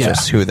 that's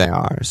just who they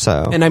are.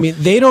 So, and I mean,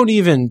 they don't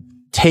even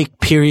take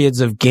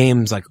periods of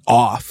games like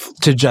off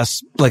to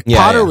just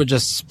Potter would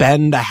just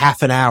spend a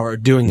half an hour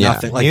doing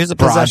nothing. Like, he was a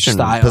possession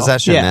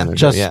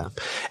manager.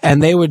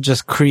 And they would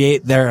just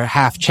create their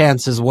half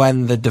chances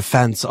when the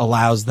defense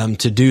allows them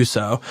to do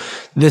so.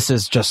 This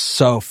is just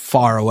so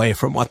far away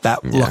from what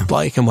that looked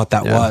like and what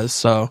that was.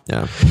 So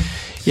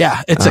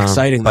yeah, it's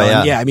exciting though.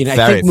 I mean, I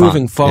think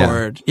moving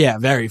forward,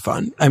 very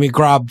fun. I mean,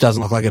 Grob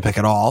doesn't look like a pick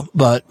at all,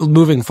 but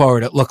moving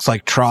forward, it looks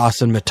like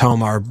Tross and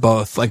Matoma are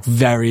both like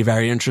very,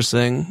 very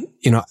interesting,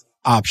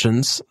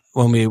 options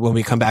when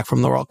we come back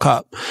from the World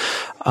Cup.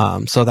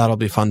 So that'll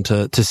be fun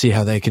to see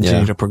how they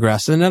continue to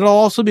progress. And it'll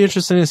also be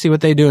interesting to see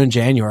what they do in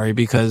January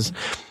because,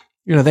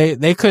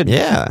 they could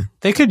use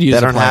they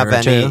don't a player have any,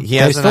 or two. he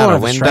hasn't had a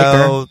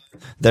window.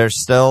 They're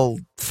still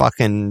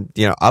fucking,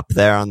 up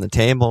there on the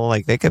table.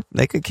 Like, they could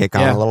kick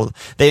on a little.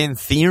 They, in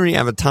theory,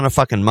 have a ton of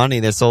fucking money.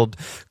 They sold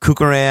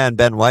Cucurella and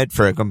Ben White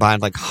for a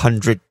combined, like,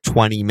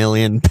 120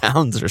 million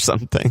pounds or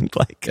something.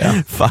 Like,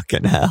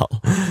 fucking hell.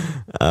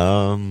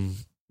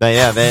 But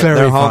yeah,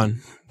 they're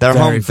home. They're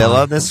home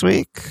Villa this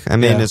week. I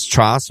mean, is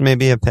Tross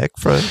maybe a pick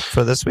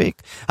for this week?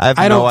 I have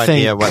no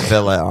idea what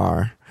Villa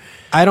are.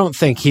 I don't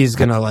think he's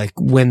gonna,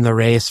 win the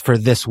race for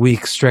this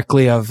week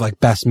strictly of,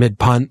 best mid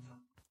punt.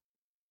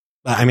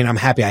 I mean, I'm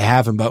happy I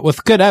have him, but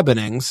with good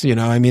Ebenings,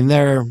 I mean,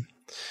 sure,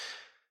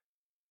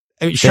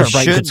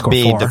 Brighton could score 4.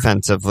 They should be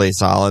defensively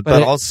solid,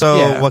 but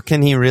also, what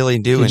can he really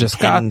do in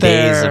 10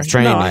 days of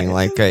training?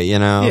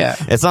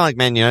 It's not like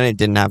Man United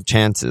didn't have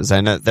chances.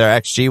 I know their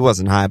XG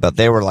wasn't high, but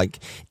they were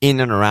in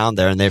and around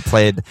there, and they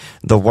played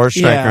the worst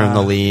striker in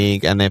the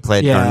league, and they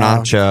played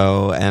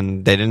Garnacho,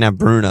 and they didn't have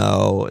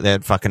Bruno. They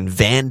had fucking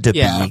Van de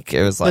Beek.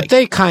 It was but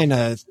they kind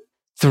of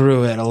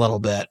threw it a little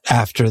bit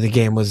after the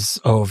game was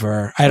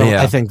over.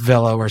 I think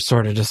Villa were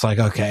sort of just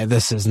okay,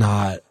 this is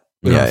not,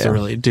 we don't have to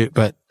really do,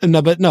 but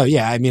no,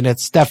 I mean,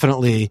 it's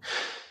definitely,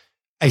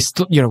 I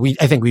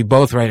think we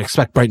both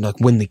expect Brighton to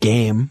win the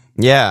game.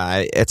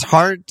 Yeah. It's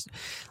hard.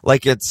 I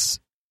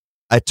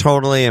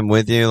totally am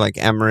with you.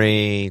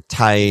 Emery,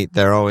 tight,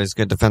 they're always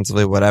good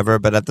defensively, whatever.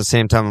 But at the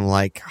same time,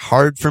 I'm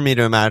hard for me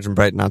to imagine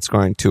Brighton not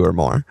scoring 2 or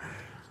more.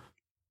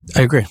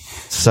 I agree.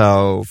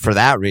 So for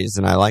that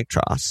reason, I like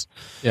Tross.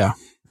 Yeah.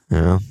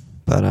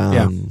 But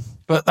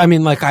but I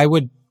mean, I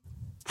would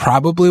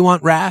probably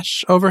want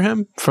Rash over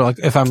him for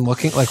if I'm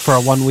looking for a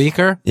 1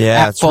 weeker.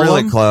 Yeah, it's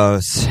really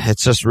close.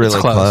 It's just really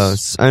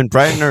close. I mean,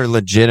 Brighton are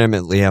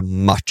legitimately a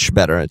much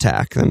better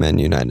attack than Man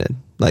United.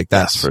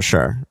 That's for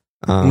sure.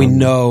 We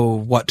know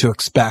what to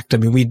expect. I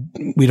mean,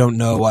 we don't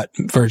know what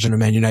version of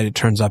Man United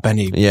turns up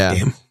any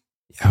game.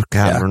 Oh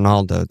God,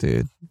 Ronaldo,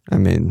 dude. I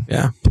mean,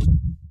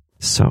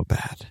 so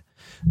bad.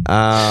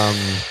 All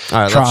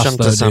right, Tross, let's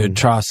jump to some. Dude,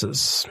 Tross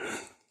is.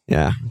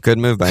 Yeah, good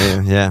move by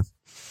you. Yeah.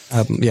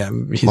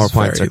 He's more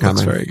points are coming.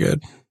 Looks very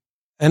good.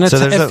 And So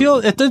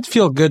there's it did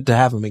feel good to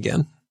have him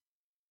again.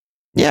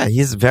 Yeah,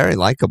 he's a very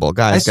likable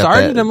guy. I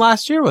started him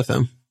last year with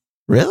him.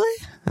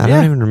 Really? I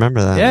don't even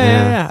remember that.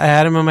 Yeah. I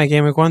had him on my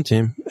Game Week 1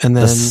 team. And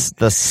then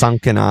the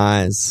sunken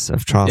eyes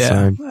of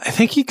Trossard. Yeah, I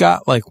think he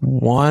got like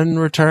 1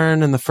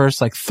 return in the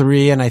first like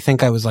 3, and I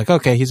think I was like,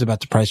 okay, he's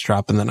about to price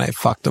drop, and then I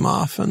fucked him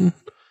off, and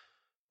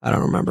I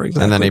don't remember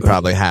exactly. And then he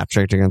probably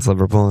hat-tricked against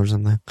Liverpool or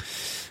something.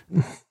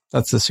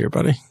 That's this year,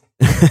 buddy.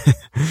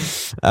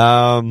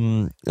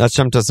 Let's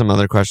jump to some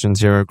other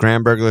questions here.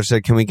 Graham Burglar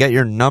said, can we get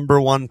your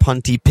number 1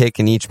 punty pick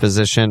in each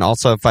position?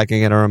 Also, if I can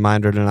get a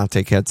reminder to not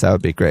take hits, that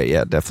would be great.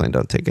 Yeah, definitely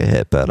don't take a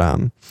hit, but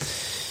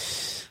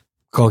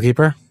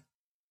goalkeeper.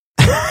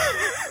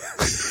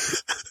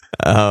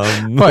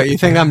 What, you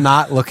think I'm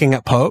not looking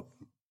at Pope?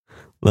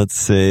 Let's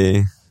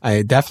see.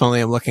 I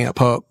definitely am looking at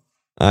Pope.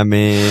 I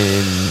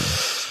mean,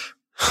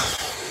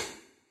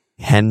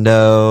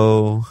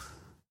 Hendo,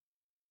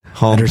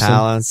 home Ederson.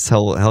 Palace,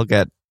 he'll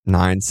get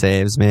 9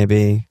 saves,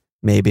 maybe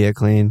a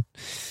clean.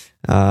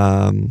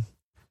 Fabianski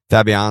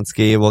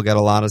will get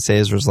a lot of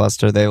saves versus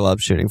Leicester. They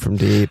love shooting from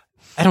deep.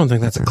 I don't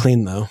think that's a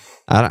clean though.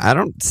 I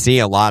don't see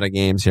a lot of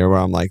games here where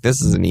I'm like,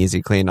 this is an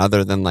easy clean,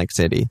 other than like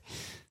City.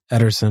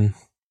 Ederson.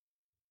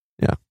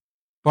 Yeah.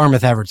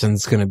 Bournemouth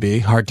Everton's going to be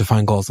hard to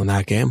find goals in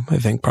that game, I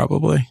think,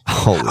 probably.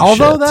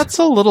 Although that's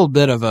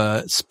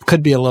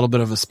could be a little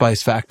bit of a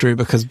spice factory,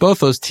 because both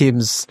those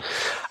teams,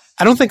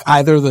 I don't think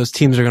either of those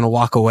teams are going to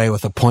walk away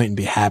with a point and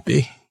be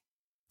happy.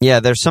 Yeah,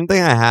 there's something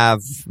I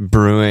have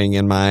brewing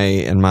in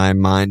my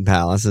mind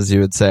palace, as you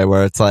would say,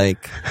 where it's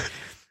like,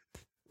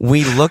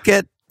 we look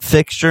at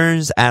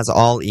fixtures as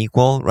all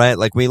equal, right?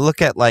 Like, we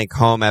look at like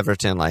home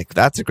Everton, like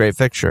that's a great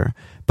fixture,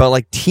 but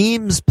like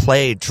teams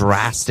play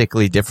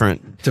drastically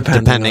different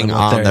depending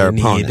on their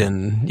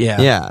opponent.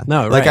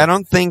 No, like right. I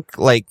don't think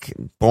like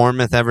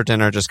Bournemouth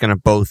Everton are just going to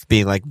both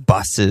be like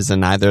buses and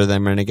neither of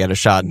them are going to get a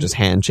shot and just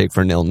handshake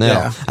for 0-0.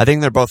 Yeah. I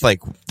think they're both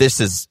like, this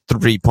is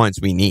 3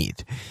 points we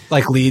need.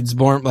 Like Leeds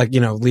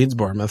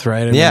Bournemouth,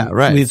 right? I Yeah, mean,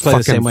 right. Leeds play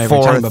the same way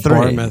every time, but 4-3.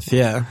 Bournemouth,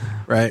 yeah,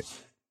 right.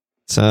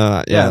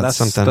 So that's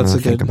something to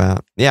think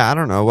about. Yeah, I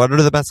don't know. What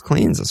are the best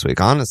cleans this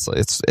week? Honestly,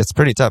 it's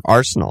pretty tough.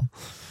 Arsenal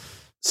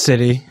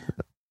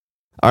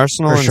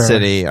and sure.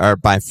 City are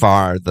by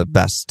far the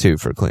best 2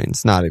 for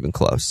cleans. Not even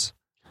close.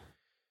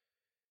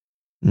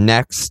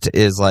 Next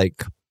is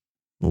like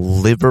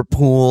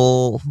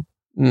Liverpool.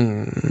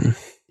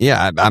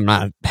 Yeah, I'm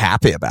not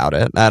happy about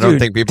it. I don't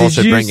think people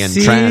should bring in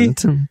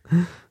Trent.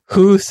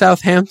 Who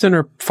Southampton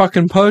are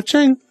fucking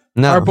poaching?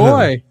 No, our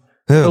boy,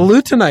 who? the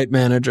Lutonite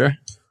manager.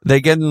 They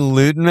getting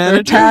Luton manager?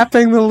 They're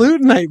tapping the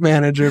Lutonite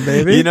manager,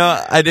 baby. You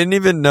know, I didn't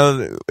even know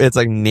that it's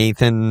like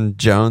Nathan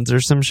Jones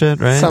or some shit,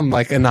 right? Some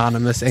like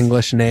anonymous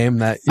English name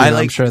that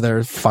I'm sure there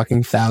are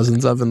fucking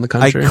thousands of in the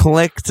country. I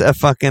clicked a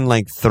fucking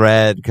like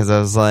thread because I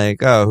was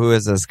like, oh, who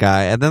is this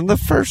guy? And then the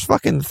first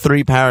fucking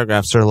 3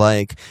 paragraphs are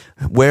like,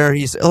 where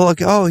he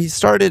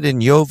started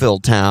in Yeovil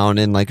Town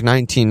in like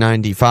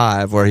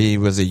 1995 where he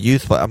was a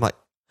youth player. I'm like,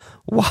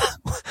 what?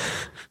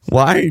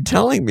 Why are you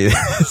telling me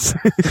this?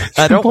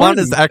 I don't want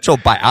his actual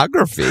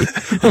biography.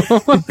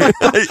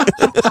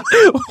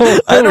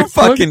 I don't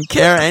fucking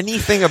care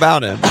anything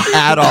about him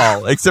at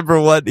all, except for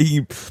what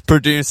he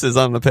produces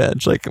on the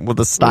pitch, like with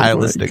the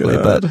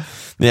stylistically. But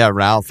yeah,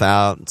 Ralph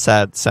out.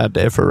 Sad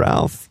day for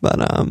Ralph. But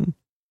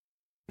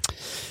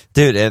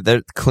dude,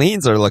 the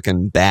cleans are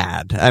looking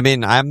bad. I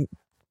mean, I'm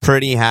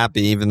pretty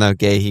happy, even though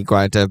Gay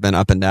Higuaita have been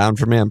up and down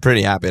for me. I'm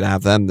pretty happy to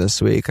have them this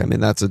week. I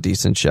mean, that's a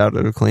decent shout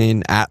at a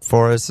clean. At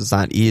Forest, it's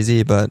not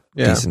easy, but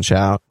decent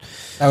shout.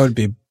 That would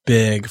be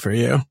big for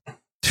you.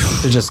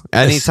 To just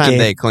anytime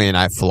they clean,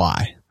 I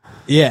fly.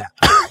 Yeah.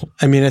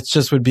 I mean, it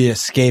just would be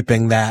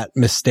escaping that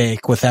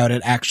mistake without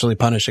it actually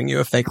punishing you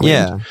if they clean.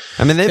 Yeah.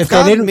 I mean, if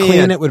they didn't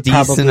clean, it would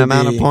decent probably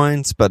amount of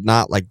points, but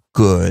not like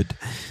good.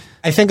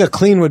 I think a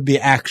clean would be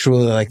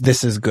actually like,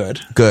 this is good.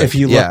 Good. If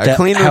you looked a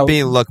clean would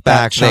be look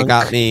back. They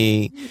got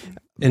me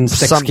in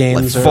 6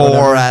 games, like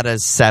 4 out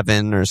of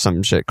 7 or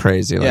some shit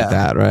crazy like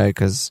that, right?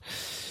 Because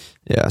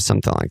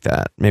something like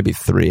that. Maybe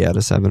 3 out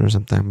of 7 or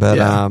something. But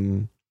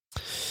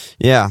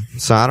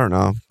so I don't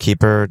know.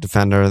 Keeper,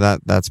 defender,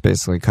 that's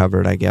basically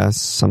covered, I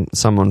guess.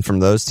 Someone from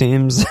those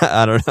teams.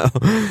 I don't know.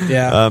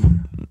 Yeah.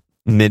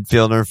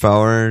 Midfielder,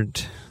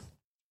 forward.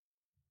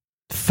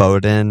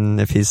 Foden,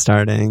 if he's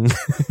starting,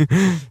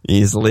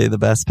 easily the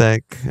best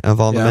pick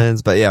of all the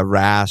mids. But yeah,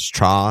 Rash,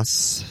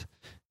 Tross.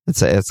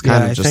 It's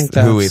kind of just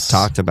who we've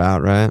talked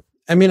about, right?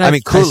 I mean,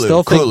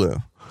 Kulu.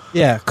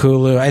 Yeah,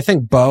 Kulu. I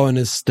think Bowen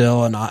is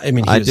still I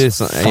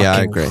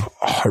agree.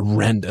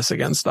 Horrendous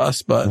against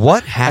us, but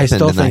what happened? I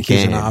still think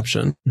he's an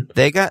option.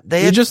 They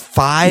had just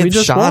 5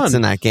 shots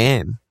in that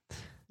game.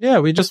 Yeah,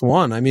 we just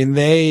won. I mean,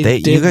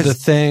 they did the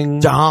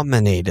thing.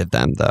 Dominated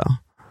them though.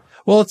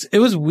 Well, it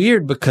was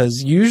weird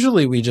because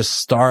usually we just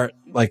start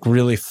like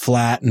really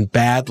flat and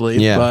badly.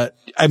 Yeah. But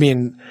I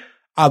mean,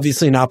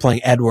 obviously not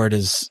playing Edward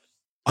is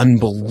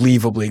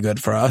unbelievably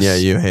good for us. Yeah,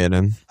 you hate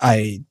him.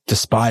 I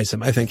despise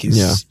him. I think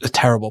he's a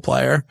terrible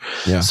player.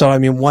 Yeah. So, I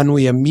mean, when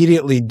we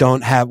immediately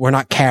we're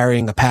not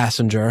carrying a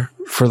passenger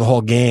for the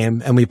whole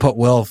game, and we put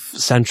Wilf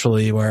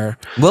centrally where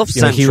Wilf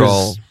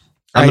Central.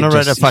 I'm going to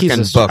write a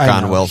fucking book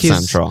on Wilf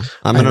Central.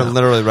 I'm going to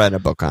literally write a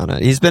book on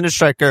it. He's been a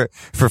striker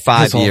for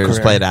 5 years,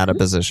 career, played out of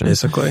position.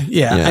 Basically.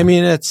 Yeah. I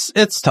mean, it's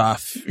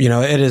tough.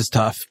 It is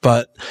tough,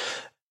 but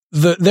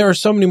there are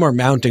so many more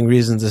mounting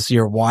reasons this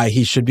year why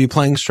he should be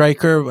playing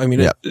striker. I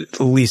mean,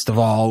 least of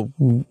all,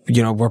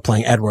 we're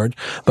playing Edward,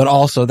 but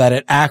also that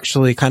it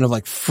actually kind of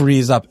like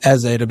frees up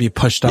Eze to be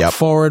pushed up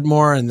forward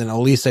more, and then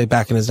Elise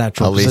back in his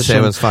natural position.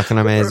 Elise was fucking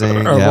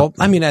amazing. Well,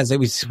 I mean, Eze,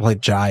 we played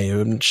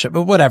Jayu and shit,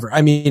 but whatever.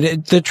 I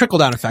mean, the trickle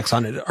down effects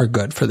on it are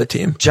good for the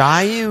team.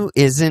 Jayu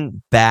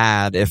isn't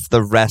bad if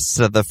the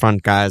rest of the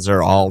front guys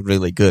are all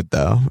really good,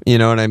 though. You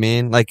know what I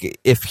mean? Like,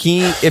 if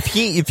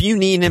you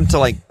need him to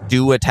like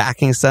do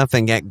attacking stuff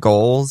and get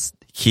goals,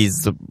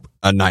 he's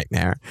a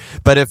nightmare.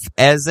 But if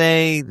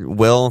Eze,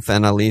 Wilf,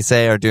 and Elise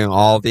are doing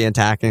all the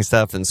attacking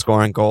stuff and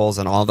scoring goals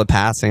and all the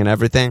passing and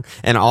everything,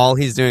 and all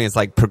he's doing is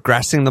like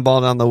progressing the ball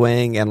down the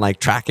wing and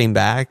like tracking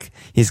back,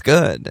 he's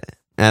good.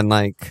 And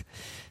like,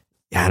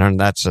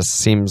 that just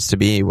seems to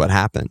be what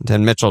happened.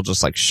 And Mitchell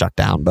just like shut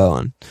down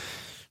Bowen.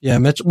 Yeah,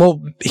 Mitchell.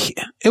 Well,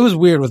 it was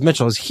weird with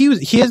Mitchell.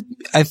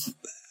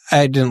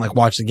 I didn't like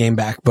watch the game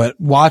back,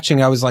 but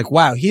watching, I was like,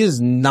 wow, he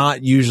is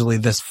not usually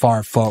this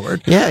far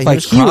forward. Yeah, he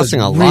was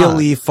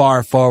really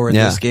far forward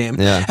this game.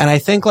 Yeah. And I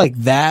think like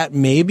that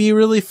maybe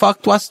really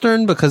fucked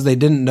Western because they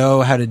didn't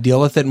know how to deal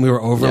with it, and we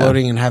were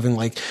overloading and having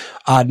like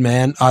odd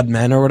men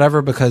or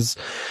whatever, because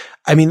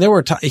I mean,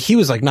 he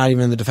was like not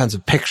even in the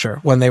defensive picture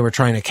when they were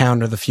trying to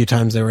counter the few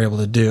times they were able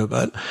to do.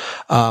 But,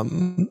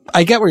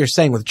 I get what you're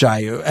saying with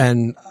Jayu,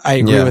 and I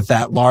agree with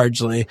that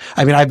largely.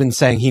 I mean, I've been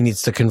saying he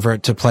needs to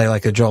convert to play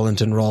like a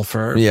Joelinton role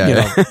for,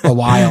 a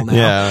while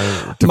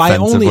now. My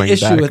only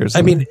issue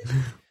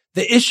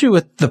the issue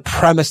with the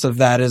premise of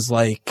that is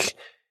like,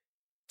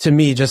 to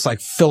me, just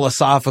like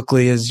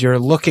philosophically, is you're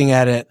looking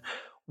at it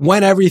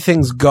when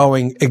everything's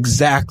going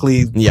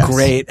exactly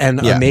great and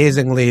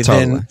amazingly,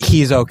 then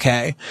he's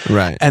okay.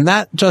 Right. And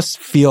that just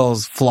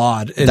feels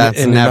flawed in That's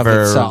and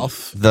never of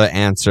itself. The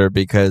answer,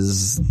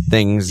 because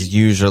things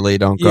usually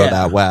don't go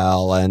that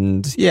well,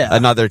 and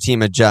another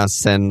team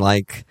adjusts and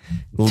like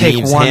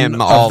leaves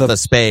him all the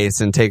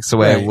space and takes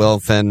away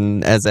Wilf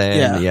and Eze.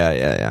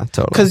 Yeah,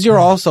 totally. Because you're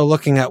also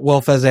looking at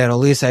Wilf, Eze, and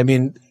Elise. I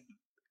mean,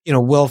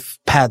 Wilf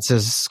pads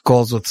his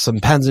goals with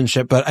some pens and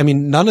shit, but I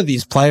mean, none of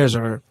these players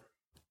are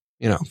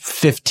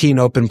 15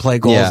 open play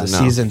goals a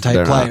season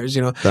type players.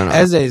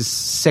 Eze's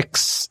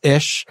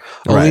 6-ish.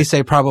 Elise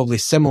probably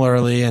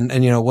similarly, and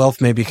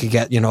Wilf maybe could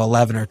get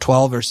 11 or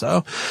 12 or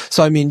so.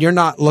 So I mean, you're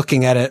not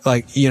looking at it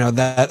like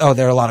that. Oh,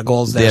 there are a lot of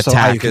goals there. The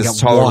attack is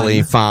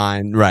totally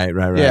fine. Right.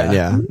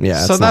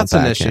 Yeah. So that's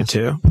an issue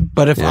too.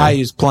 But if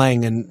IU's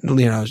playing in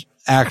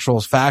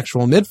actuals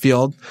factual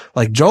midfield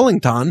like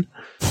Joelinton,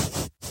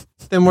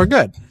 then we're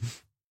good.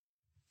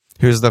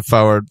 Who's the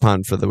forward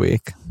punt for the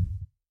week?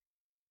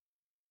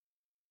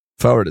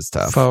 Forward is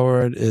tough.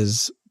 Forward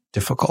is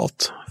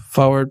difficult.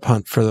 Forward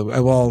punt for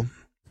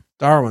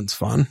Darwin's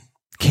fun.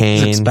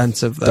 Kane. It's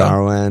expensive though.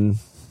 Darwin.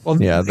 Well,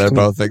 they're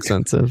both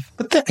expensive.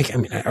 But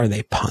are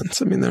they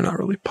punts? I mean, they're not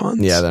really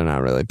punts. Yeah, they're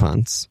not really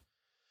punts.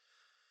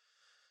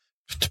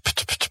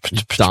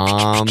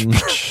 Dom.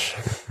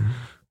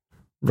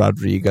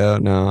 Rodrigo.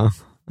 No.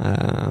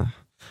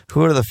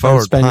 Who are the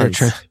forward punts?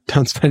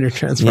 Don't spend your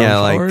transfer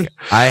forward. Like,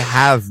 I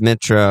have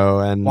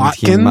Mitro, and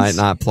Watkins? He might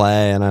not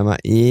play, and I might...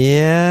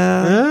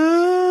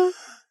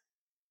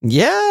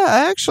 Yeah,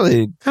 I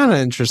actually kind of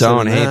interested.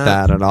 Don't hate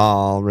that at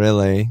all,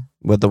 really,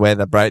 with the way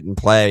that Brighton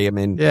play. I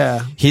mean,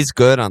 he's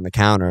good on the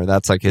counter.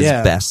 That's like his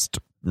best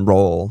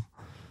role.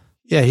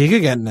 Yeah, he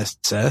could get an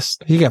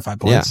assist. He got 5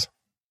 points.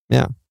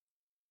 Yeah.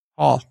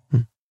 All.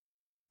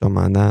 Don't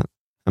mind that.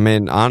 I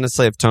mean,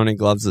 honestly, if Tony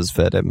Gloves is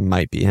fit, it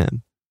might be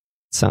him.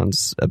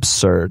 Sounds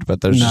absurd,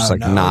 but there's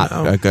not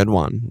a good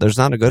one. There's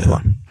not a good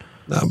one.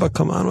 No, but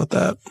come on with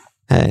that.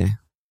 Hey.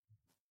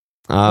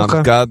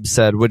 Gub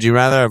said, would you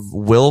rather have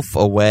Wilf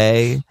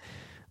away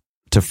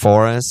to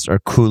Forest or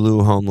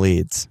Kulu home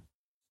Leeds?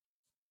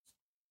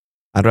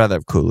 I'd rather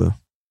have Kulu.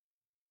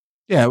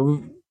 Yeah,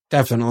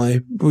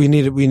 definitely. We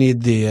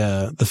need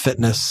the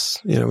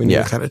fitness. We need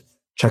to kind of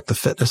check the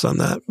fitness on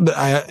that. But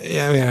I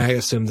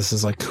assume this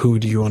is like, who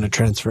do you want to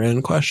transfer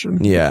in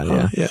question?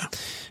 Yeah.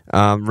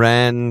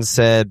 Ren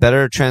said,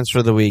 better transfer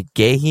of the week,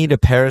 Gehi to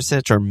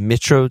Perisic or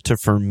Mitro to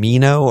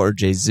Firmino or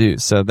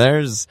Jesus. So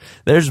there's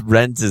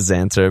Ren's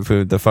answer of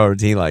who the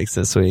forward he likes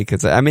this week.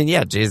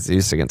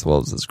 Jesus against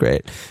Wolves is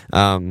great.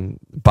 Bob,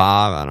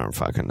 I don't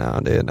fucking know,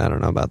 dude. I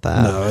don't know about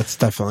that. No, it's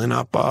definitely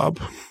not Bob.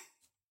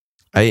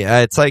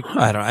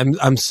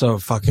 I'm so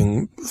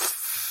fucking...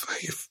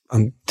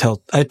 I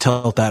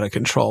tilt out of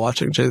control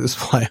watching Jesus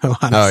play.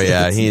 Honestly. Oh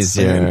yeah, he's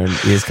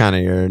kind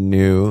of your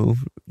new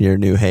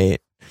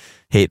hate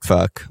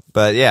fuck.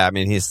 But yeah, I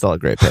mean, he's still a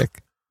great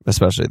pick,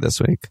 especially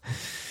this week.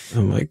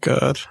 Oh my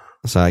god.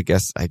 So I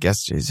guess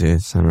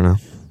Jesus. I don't know.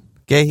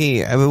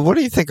 Gehi, I mean, what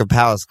do you think of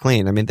Palace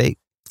clean? I mean, they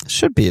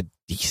should be a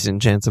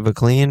decent chance of a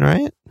clean,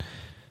 right?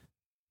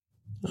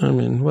 I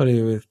mean, what do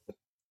you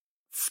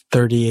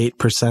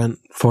 38%,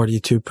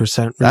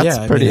 42%.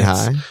 That's pretty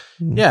high.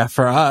 Yeah,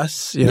 for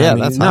us. You know, Yeah,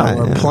 that's high,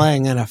 we're yeah.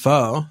 playing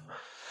NFO.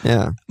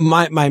 Yeah.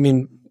 I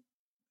mean,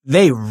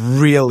 they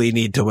really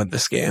need to win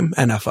this game,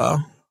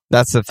 NFO.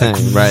 That's the thing,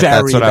 Like, right?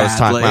 That's very what I was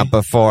talking badly. about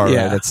before,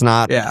 Yeah. right? It's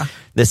not, Yeah.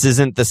 this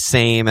isn't the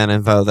same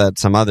NFO that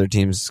some other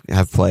teams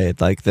have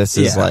played. Like, this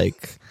is Yeah.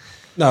 like,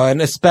 No,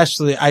 and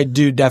especially, I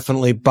do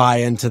definitely buy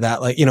into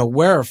that. Like, you know,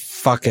 we're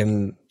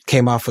fucking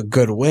came off a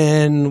good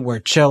win. We're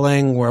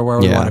chilling. We're where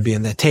we Yeah. want to be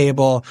in the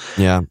table.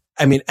 yeah,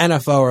 I mean,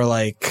 NFO are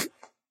like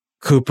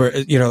Cooper,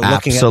 you know,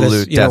 looking at absolute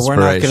this, you know,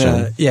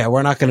 desperation.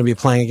 we're not going to be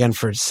playing again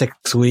for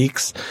 6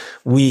 weeks.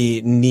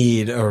 We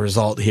need a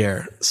result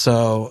here.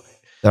 So,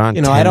 They're on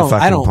you know, 10 I don't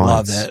fucking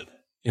love points. it.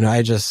 You know,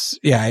 I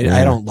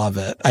Yeah. don't love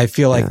it. I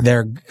feel like Yeah.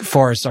 their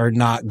Forest are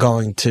not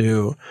going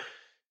to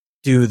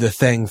do the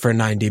thing for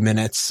 90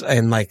 minutes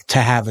and like to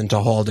having to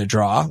hold a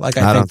draw. Like,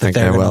 I don't think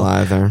that they will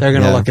either. they're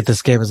going to Yeah. look at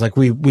this game as like,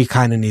 we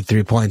kind of need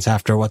 3 points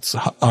after what's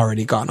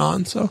already gone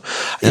on. So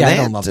And yeah, they, I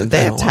don't love it.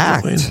 They I don't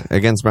love it. attacked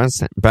against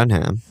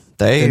Brenham.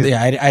 They,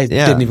 Yeah, I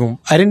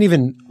didn't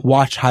even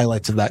watch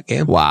highlights of that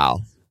game. wow.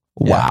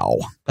 Yeah. Wow.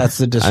 That's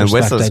the And disrespect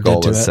Whistler's I did goal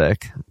to was it.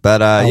 sick.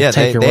 But, I'll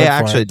take your they word for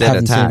actually it. did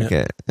Haven't seen attack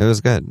it. it. It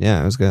was good.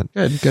 Yeah, it was good.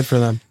 Good for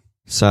them.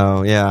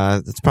 So, yeah,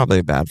 it's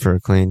probably bad for a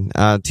clean.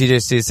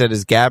 TJC said,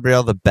 is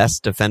Gabriel the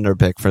best defender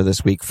pick for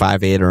this week,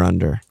 5'8" or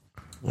under?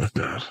 Oh,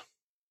 God.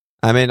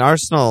 I mean,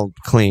 Arsenal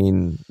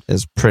clean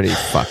is pretty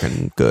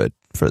fucking good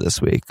for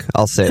this week.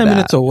 I'll say that. I mean,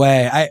 it's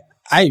away.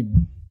 I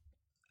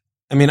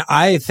mean,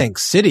 I think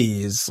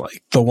City is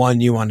like the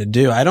one you want to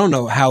do. I don't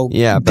know how.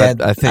 Yeah, but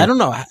bad, I think I don't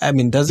know. I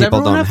mean, does people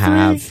everyone don't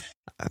have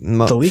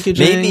have the leakage?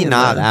 maybe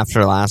not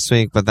after last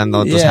week, but then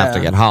they'll just have to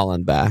Yeah. get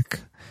Holland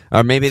back.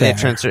 Or maybe they Fair.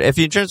 transferred. If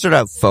you transferred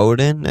out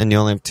Foden and you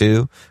only have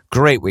 2,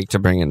 great week to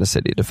bring in a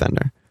City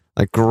defender.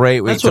 Like,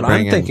 great week That's to what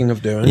bring I'm in. thinking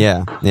of doing.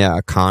 Yeah,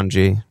 a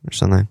Kanji or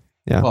something.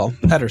 Yeah, Well,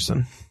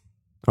 Ederson.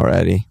 or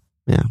Eddie.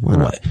 Yeah, why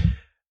not?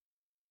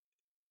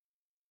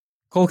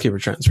 Goalkeeper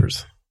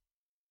transfers.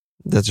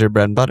 That's your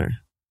bread and butter.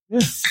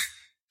 Yeah.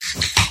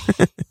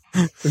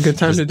 It's a good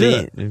time to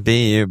do it.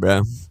 Be you,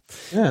 bro.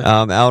 Yeah.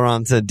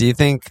 Elron said, do you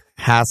think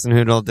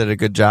Hasenhüttl did a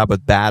good job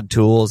with bad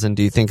tools, and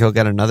do you think he'll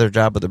get another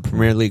job with a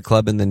Premier League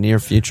club in the near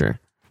future?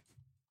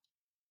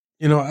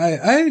 You know,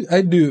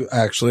 I do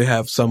actually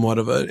have somewhat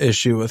of an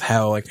issue with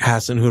how like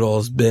Hasenhüttl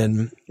has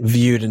been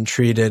viewed and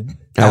treated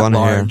I at wanna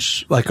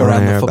large, like I wanna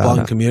around hear the about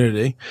footballing it.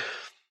 community.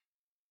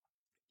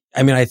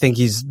 I mean, I think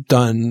he's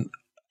done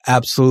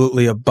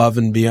absolutely above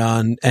and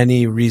beyond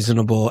any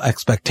reasonable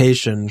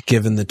expectation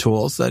given the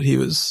tools that he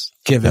was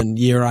given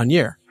year on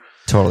year.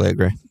 Totally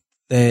agree.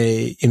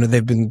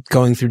 They've been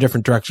going through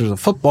different directions of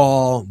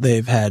football.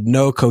 They've had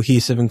no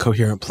cohesive and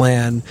coherent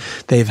plan.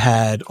 They've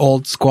had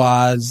old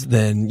squads,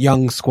 then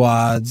young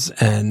squads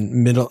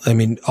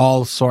and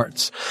all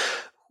sorts.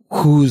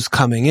 Who's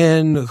coming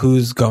in,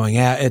 who's going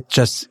out. It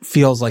just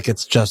feels like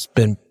it's just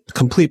been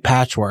complete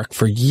patchwork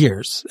for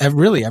years.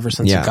 Really, ever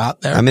since he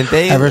got there. I mean,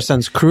 ever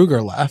since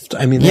Kruger left.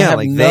 I mean, they have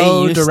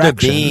no they used direction.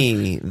 to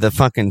be the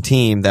fucking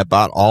team that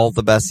bought all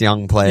the best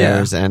young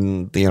players,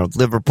 and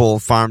Liverpool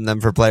farmed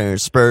them for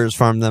players, Spurs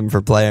farmed them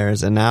for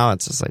players, and now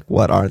it's just like,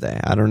 what are they?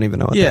 I don't even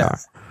know what they are.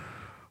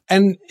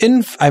 And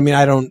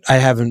I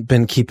haven't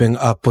been keeping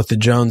up with the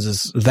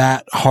Joneses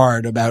that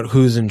hard about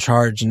who's in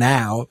charge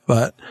now,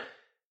 but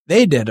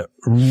they did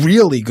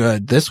really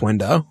good this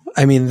window.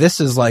 I mean,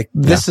 this is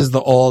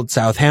the old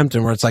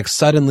Southampton where it's like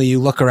suddenly you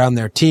look around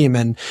their team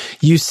and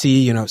you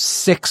see,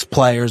 6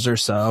 players or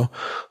so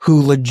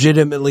who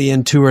legitimately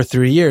in 2 or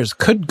 3 years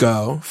could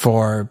go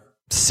for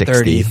 60.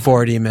 30,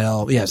 40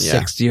 mil. Yeah,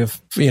 60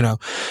 if,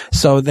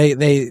 so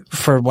they,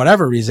 for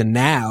whatever reason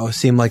now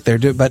seem like they're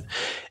doing, but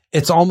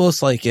it's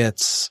almost like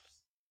it's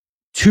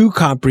too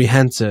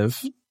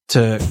comprehensive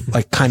to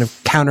like kind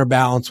of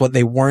counterbalance what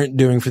they weren't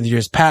doing for the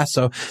years past.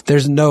 So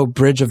there's no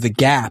bridge of the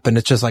gap, and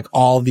it's just like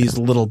all these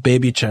little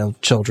baby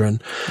children.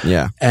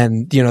 Yeah.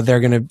 And,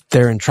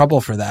 they're in trouble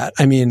for that.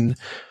 I mean,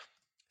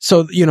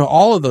 so,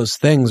 all of those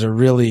things are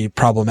really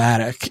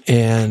problematic,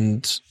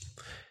 and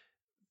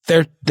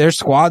their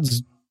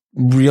squad's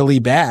really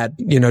bad,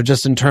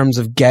 just in terms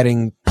of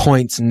getting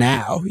points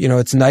now.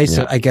 It's nice,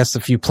 I guess,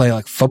 if you play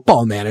like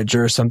Football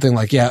Manager or something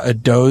like, a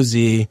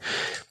Dozy,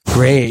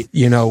 great,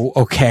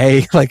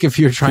 okay. Like if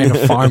you're trying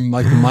to farm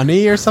like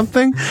money or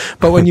something.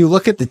 But when you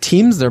look at the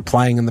teams they're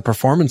playing and the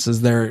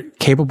performances they're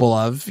capable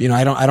of,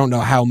 I don't know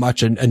how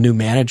much a new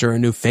manager, a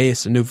new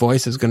face, a new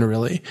voice is going to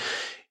really,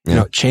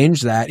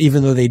 change that,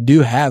 even though they do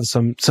have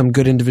some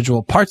good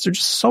individual parts. They're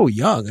just so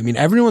young. I mean,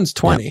 everyone's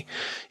 20,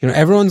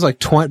 everyone's like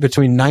 20,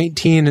 between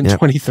 19 and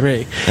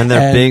 23. And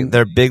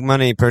their big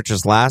money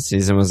purchase last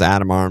season was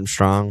Adam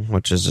Armstrong,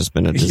 which has just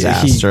been a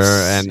disaster.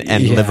 And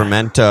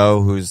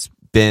Livramento, who's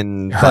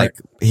been hurt.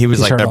 He was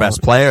like their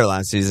best player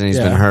last season. He's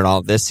been hurt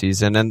all this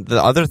season. And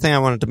the other thing I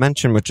wanted to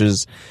mention, which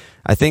is,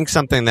 I think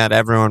something that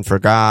everyone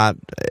forgot,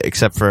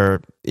 except for,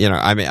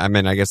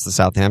 I guess the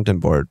Southampton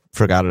board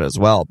forgot it as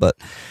well, but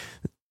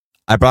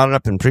I brought it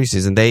up in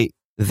preseason.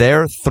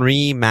 their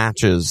 3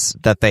 matches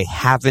that they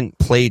haven't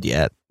played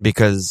yet,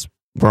 because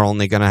we're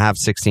only going to have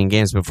 16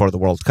 games before the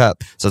World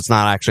Cup, so it's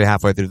not actually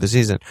halfway through the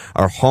season,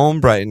 are home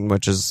Brighton,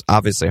 which is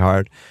obviously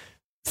hard,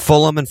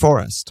 Fulham and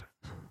Forest.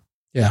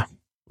 Yeah.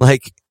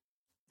 Like,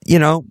 you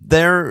know,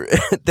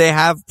 they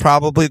have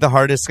probably the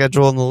hardest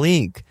schedule in the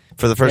league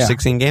for the first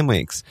 16 game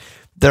weeks.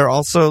 They're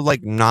also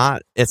like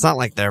it's not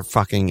like they're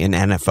fucking in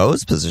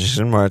NFO's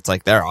position where it's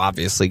like they're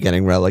obviously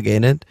getting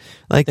relegated.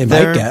 Like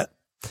they're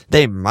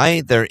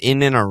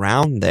in and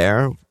around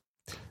there,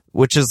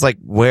 which is like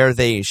where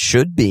they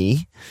should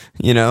be,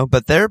 you know,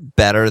 but they're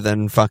better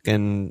than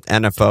fucking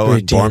NFO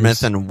and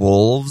Bournemouth and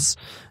Wolves.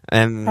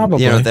 And,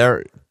 probably. You know,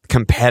 they're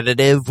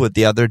competitive with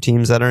the other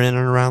teams that are in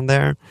and around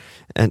there.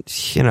 And,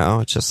 you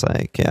know, it's just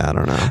like, yeah, I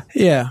don't know.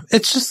 Yeah.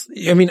 It's just,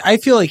 I mean, I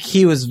feel like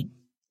he was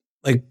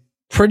like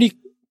pretty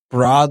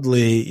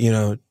broadly, you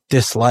know,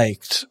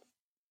 disliked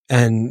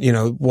and, you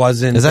know,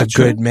 wasn't a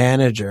good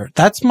manager.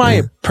 That's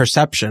my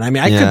perception. I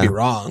mean, I could be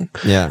wrong.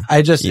 Yeah.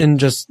 I just, in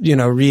just, you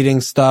know, reading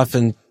stuff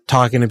and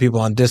talking to people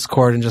on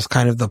Discord and just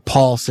kind of the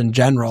pulse in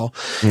general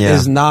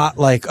is not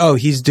like, oh,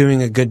 he's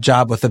doing a good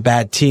job with a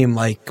bad team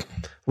like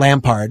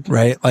Lampard,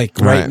 right? Like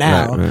right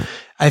now. Right.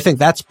 I think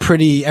that's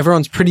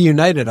everyone's pretty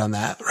united on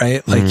that,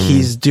 right? Like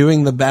he's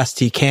doing the best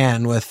he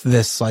can with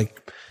this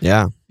like,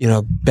 you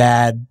know,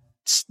 bad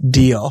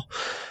deal.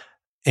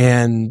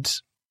 And,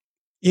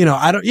 you know,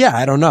 I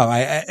don't know.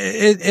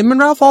 Eamon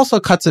Ralph also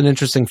cuts an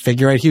interesting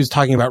figure, right? He was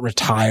talking about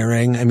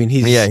retiring. I mean,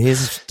 he's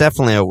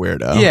definitely a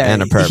weirdo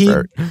and a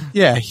pervert.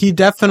 He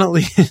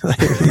definitely,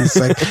 he's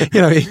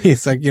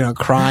like, you know,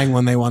 crying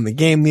when they won the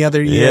game the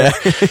other year.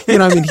 Yeah. You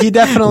know, I mean, he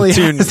definitely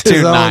two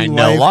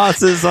 9-0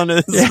 losses on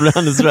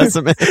his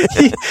resume.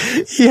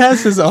 he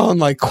has his own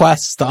like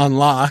quest to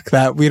unlock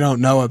that we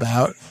don't know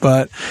about,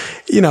 but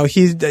you know,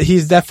 he's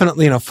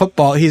definitely, you know,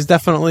 football. He's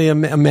definitely a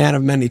man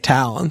of many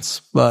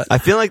talents, but I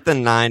feel like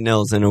the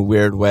 9-0s in a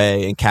weird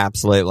way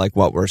encapsulate like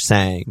what we're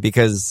saying,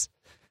 because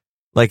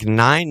like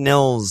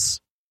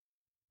 9-0s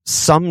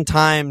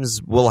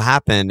sometimes will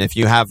happen if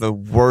you have a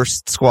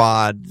worst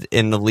squad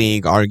in the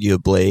league,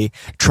 arguably,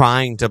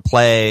 trying to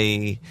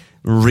play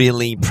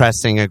really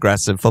pressing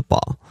aggressive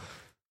football.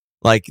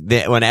 Like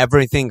when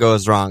everything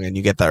goes wrong and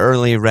you get the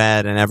early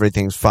red and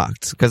everything's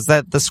fucked, because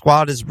the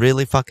squad is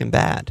really fucking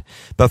bad.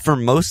 But for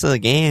most of the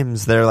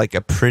games, they're like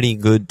a pretty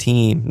good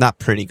team. Not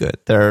pretty good.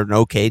 They're an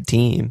okay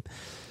team.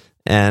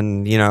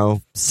 And, you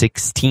know,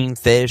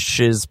 16th-ish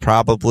is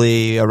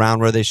probably around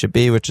where they should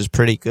be, which is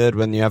pretty good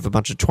when you have a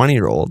bunch of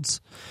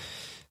 20-year-olds.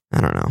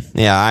 I don't know.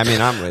 Yeah, I mean,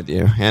 I'm with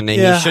you. And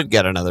he should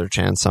get another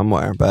chance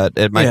somewhere, but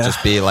it might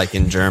just be like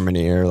in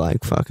Germany or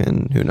like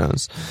fucking, who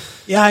knows.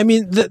 Yeah, I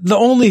mean, the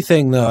only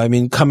thing though, I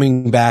mean,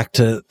 coming back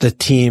to the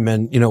team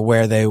and, you know,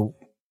 where they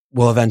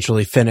will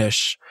eventually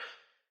finish,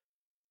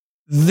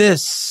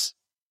 this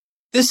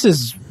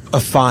is a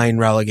fine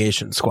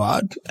relegation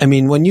squad. I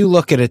mean, when you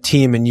look at a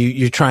team and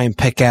you try and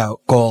pick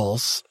out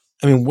goals,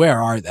 I mean,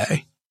 where are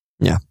they?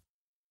 Yeah.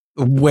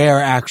 Where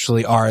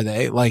actually are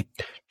they? Like,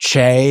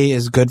 Che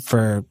is good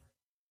for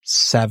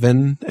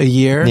 7 a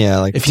year. Yeah,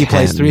 like if he 10.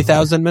 plays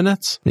 3,000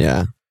 minutes.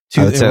 Yeah.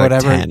 2 or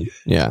whatever. Like 10.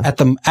 Yeah.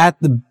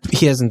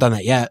 He hasn't done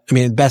that yet. I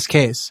mean, best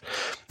case,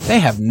 they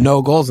have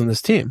no goals in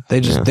this team. They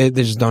just they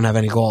just don't have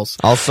any goals.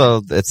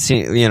 Also, it's,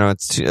 you know,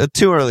 it's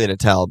too early to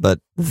tell, but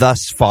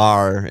thus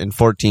far in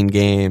 14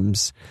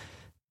 games,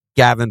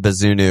 Gavin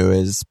Bazunu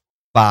is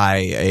by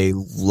a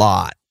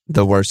lot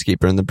the worst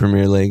keeper in the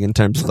Premier League in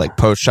terms of like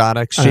post shot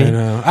XG. I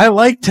know. I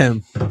liked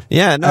him.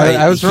 Yeah, no,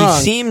 I was wrong.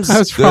 He seems I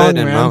was good.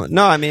 wrong,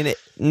 No, I mean,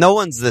 no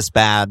one's this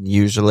bad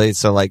usually,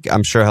 so like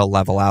I'm sure he'll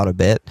level out a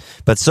bit.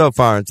 But so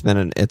far, it's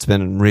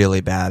been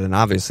really bad, and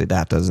obviously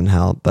that doesn't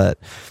help. But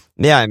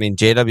yeah, I mean,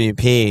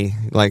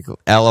 JWP, like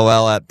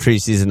LOL at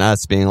preseason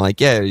us being like,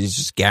 yeah, he's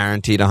just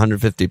guaranteed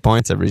 150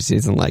 points every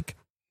season. Like,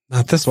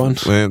 not this one.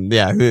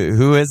 Yeah,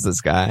 who is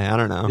this guy? I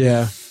don't know.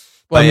 Yeah.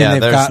 Well, I mean,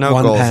 they've there's got no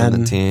one goals pen.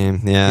 in the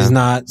team. Yeah, he's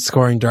not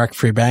scoring direct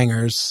free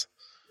bangers.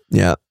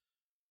 Yeah.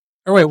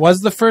 Or wait,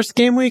 was the first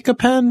game week a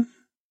pen?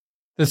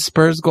 The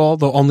Spurs goal,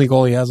 the only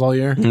goal he has all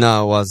year?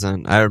 No, it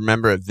wasn't. I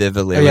remember it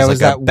vividly. Oh, yeah, it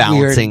was like a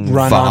bouncing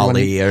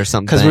volley or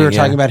something. Because we were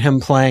talking about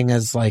him playing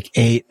as like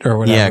 8 or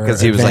whatever. Yeah,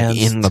 because he was like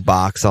in the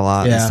box a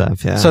lot and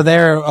stuff. Yeah. So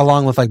they're,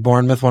 along with like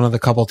Bournemouth, one of the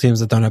couple teams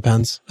that don't have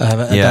pens.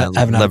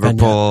 Haven't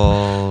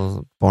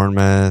Liverpool,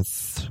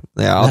 Bournemouth.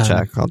 Yeah, I'll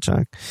check.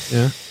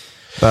 Yeah.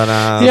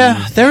 But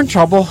yeah, they're in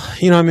trouble.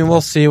 You know, I mean,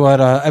 we'll see what.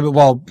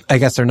 I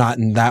guess they're not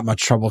in that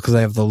much trouble because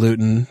they have the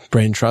Luton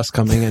Brain Trust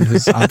coming in,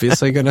 who's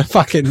obviously going to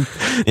fucking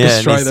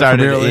destroy the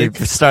Premier League.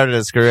 He started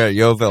his career at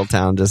Yeovil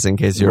Town, just in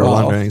case you were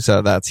wondering.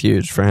 So that's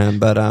huge for him.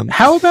 But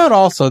how about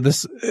also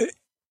this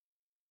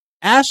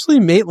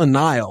Ashley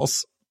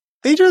Maitland-Niles?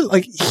 They just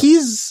like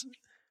he's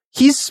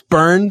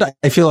spurned.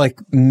 I feel like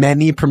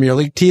many Premier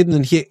League teams,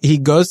 and he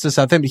goes to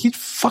Southampton. He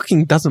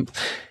fucking doesn't.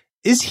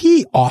 Is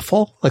he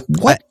awful? Like,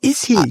 what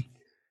is he?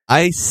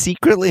 I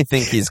secretly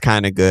think he's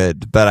kind of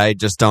good, but I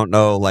just don't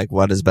know like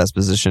what his best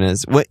position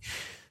is.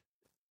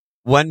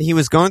 when he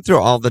was going through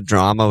all the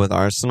drama with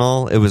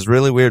Arsenal, it was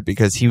really weird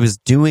because he was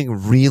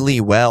doing really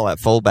well at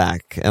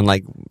fullback and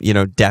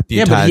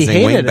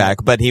deputizing wingback,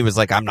 but he was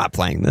like, I'm not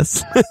playing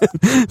this.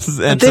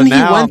 And then he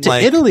went to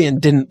Italy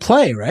and didn't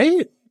play,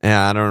 right?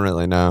 Yeah, I don't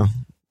really know.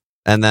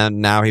 And then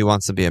now he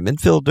wants to be a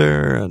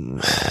midfielder,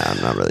 and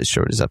I'm not really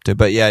sure what he's up to.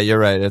 But yeah, you're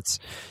right. It's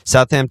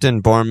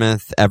Southampton,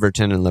 Bournemouth,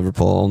 Everton, and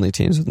Liverpool, only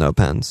teams with no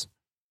pens.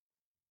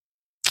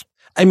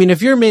 I mean,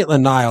 if you're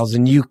Maitland-Niles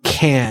and you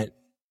can't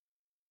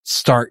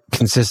start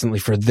consistently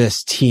for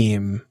this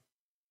team,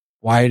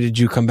 why did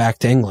you come back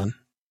to England?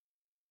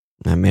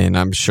 I mean,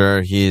 I'm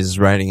sure he's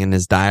writing in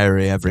his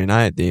diary every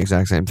night the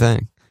exact same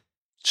thing.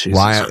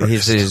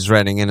 He's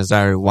writing in his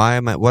diary,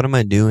 what am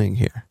I doing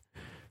here?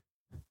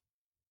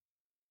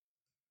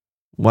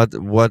 What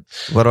do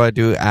I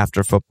do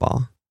after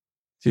football?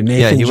 Dude,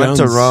 Nathan Jones went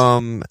to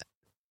Rome,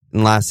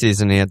 and last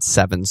season he had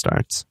 7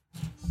 starts.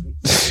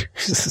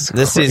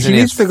 This season he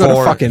needs to go to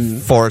fucking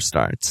 4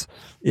 starts.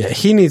 Yeah,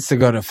 he needs to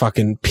go to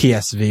fucking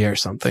PSV or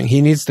something.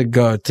 He needs to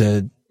go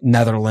to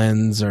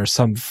Netherlands or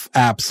some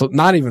absolute,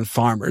 not even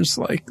Farmers,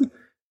 like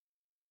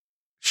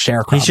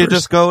sharecroppers. He should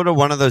just go to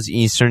one of those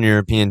Eastern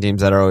European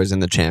teams that are always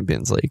in the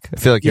Champions League. I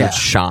feel like he would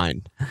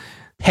shine.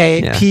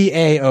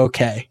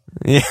 PAOK.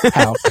 Yeah.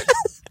 How?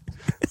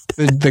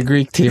 the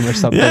Greek team or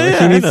something.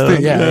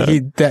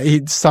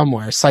 He's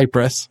somewhere.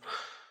 Cyprus.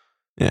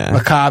 Yeah.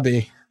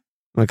 Maccabi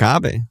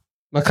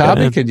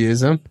could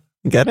use him.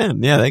 Get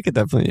in. Yeah, they could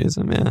definitely use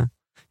him. Yeah.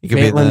 He could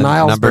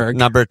Maitland-Niles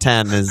number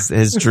 10 is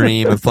his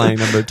dream of playing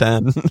number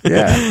 10.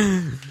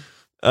 Yeah.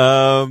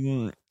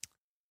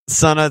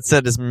 Sonat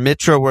said, is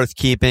Mitra worth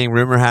keeping?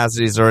 Rumor has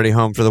it he's already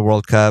home for the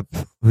World Cup.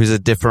 Who's a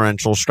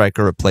differential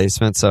striker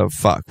replacement? So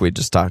we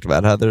just talked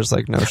about how there's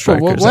like no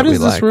strikers. What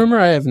is this rumor?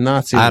 I have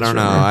not seen. I don't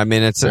know. I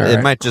mean,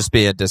 it might just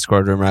be a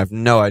Discord rumor. I have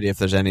no idea if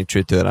there's any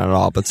truth to it at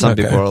all. But some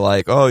people are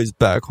like, oh, he's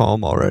back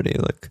home already.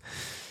 Like,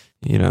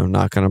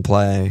 not going to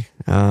play.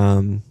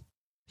 I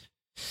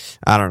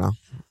don't know.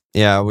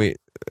 Yeah,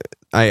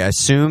 I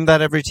assume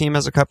that every team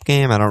has a cup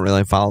game. I don't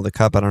really follow the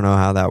cup. I don't know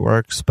how that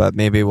works, but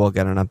maybe we'll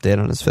get an update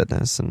on his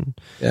fitness. And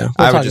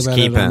I would just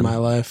keep him in my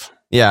life.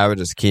 Yeah, I would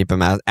just keep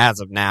him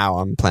as of now.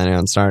 I'm planning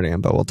on starting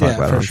him, but we'll talk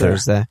about it on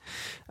Thursday.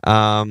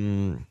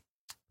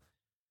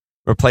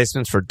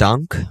 Replacements for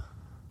Dunk.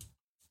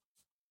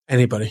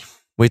 Anybody.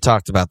 We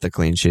talked about the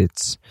clean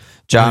sheets.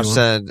 Josh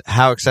said,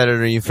 how excited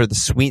are you for the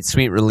sweet,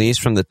 sweet release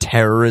from the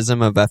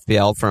terrorism of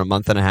FPL for a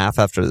month and a half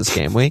after this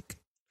game week?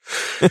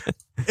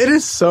 It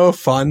is so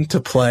fun to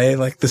play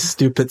like the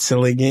stupid,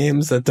 silly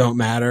games that don't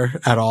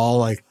matter at all,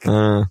 like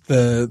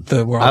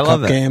the World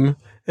Cup game.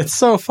 It's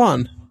so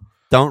fun.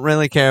 Don't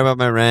really care about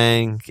my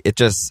rank.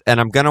 And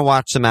I'm gonna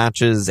watch the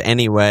matches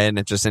anyway, and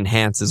it just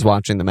enhances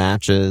watching the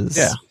matches.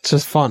 Yeah, it's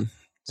just fun.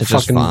 It's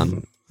just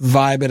fun.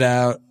 Vibe it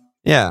out.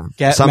 Yeah.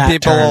 Some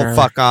people will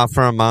fuck off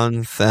for a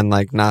month and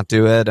like not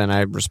do it, and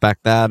I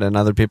respect that. And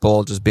other people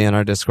will just be in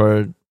our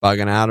Discord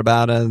bugging out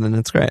about it, and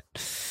it's great.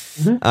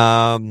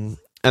 Mm-hmm.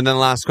 And then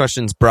last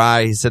question's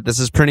Bry. He said, this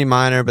is pretty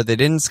minor, but they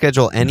didn't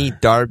schedule any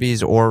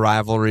derbies or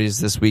rivalries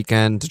this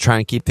weekend to try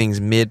and keep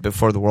things mid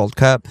before the World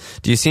Cup.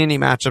 Do you see any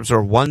matchups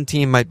where one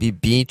team might be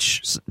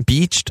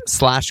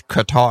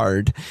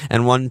beached/Qatar'd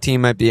and one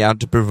team might be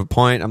out to prove a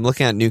point? I'm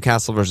looking at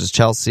Newcastle versus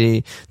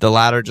Chelsea. The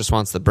latter just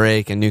wants the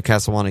break and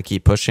Newcastle want to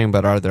keep pushing,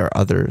 but are there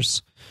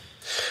others?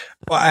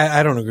 Well,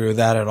 I don't agree with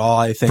that at all.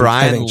 I think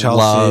Brian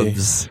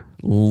Chelsea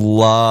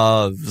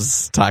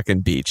loves talking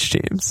beach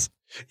teams.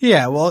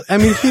 Yeah, well, I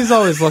mean, he's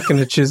always looking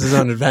to choose his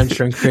own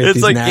adventure and create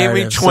these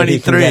narratives. It's like game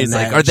week 23. It's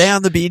like, are they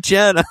on the beach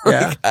yet?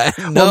 Yeah. I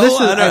don't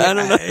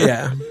know.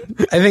 Yeah.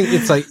 I think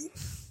it's like,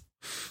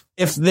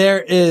 if there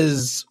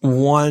is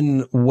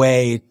one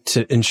way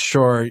to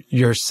ensure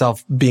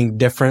yourself being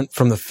different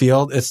from the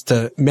field, it's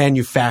to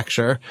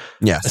manufacture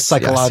a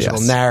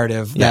psychological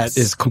narrative that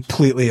is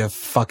completely a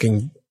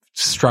fucking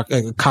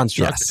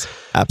construct. Yes,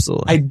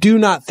 absolutely. I do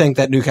not think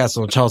that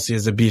Newcastle and Chelsea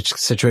is a beach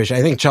situation.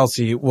 I think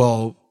Chelsea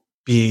will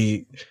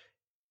be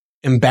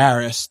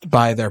embarrassed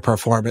by their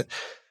performance.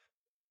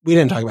 We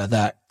didn't talk about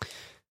that.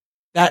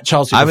 That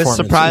Chelsea performance. I was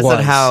surprised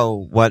at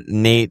what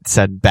Nate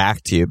said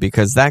back to you,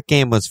 because that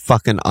game was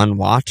fucking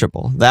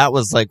unwatchable. That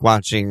was like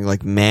watching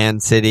like Man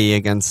City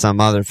against some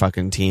other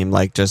fucking team,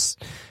 like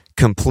just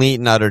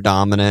complete and utter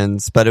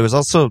dominance. But it was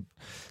also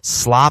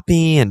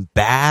sloppy and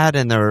bad,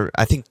 and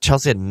I think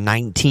Chelsea had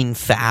 19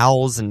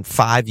 fouls and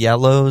 5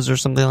 yellows or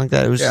something like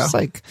that. It was just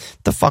like,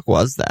 the fuck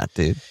was that,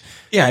 dude?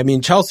 Yeah, I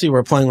mean, Chelsea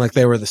were playing like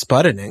they were the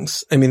Spud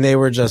innings. I mean, they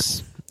were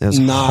just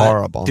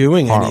not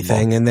doing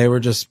anything, and they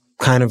were just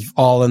kind of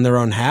all in their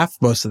own half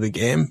most of the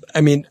game. I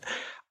mean,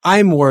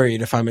 I'm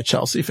worried if I'm a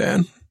Chelsea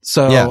fan.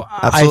 So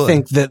I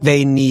think that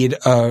they need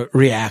a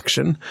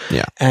reaction.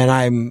 Yeah. And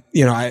I'm,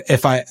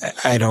 if I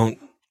don't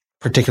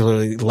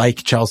particularly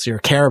like Chelsea or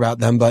care about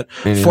them, but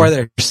Me for neither.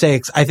 their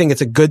sakes, I think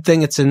it's a good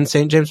thing it's in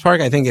St. James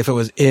Park. I think if it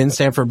was in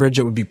Stamford Bridge,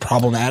 it would be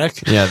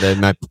problematic. Yeah, they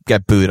might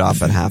get booed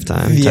off at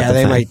halftime. Yeah,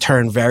 they might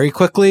turn very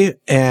quickly.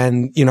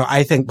 And,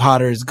 I think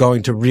Potter is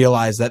going to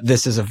realize that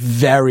this is a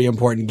very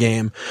important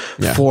game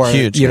for,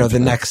 the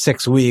next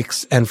 6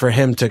 weeks, and for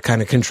him to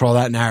kind of control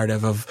that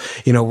narrative of,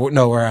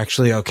 no, we're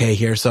actually okay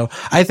here. So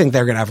I think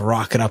they're going to have a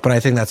rocket up, but I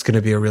think that's going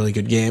to be a really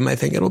good game. I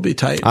think it'll be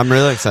tight. I'm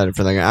really excited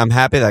for that game. I'm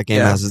happy that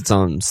game has its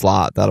own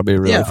slot. That'll be a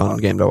really fun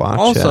game to watch.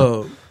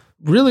 Also,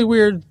 really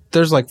weird.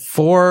 There's like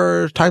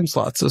 4 time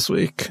slots this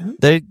week.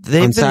 They've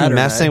been Saturday.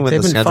 messing with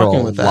They've the been schedule fucking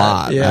a with that.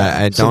 lot. Yeah.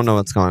 I don't know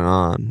what's going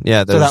on.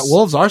 Yeah, So that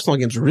Wolves Arsenal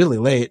game's really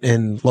late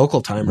in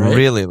local time, right?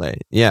 Really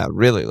late. Yeah,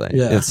 really late.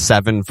 Yeah. It's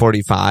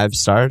 7:45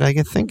 start, I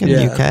think, in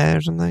the UK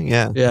or something.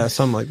 Yeah. Yeah,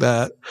 something like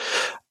that.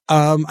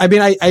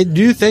 I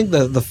do think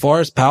that the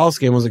Forest Palace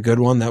game was a good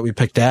one that we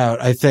picked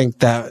out. I think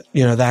that,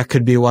 that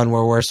could be one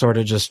where we're sort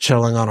of just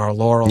chilling on our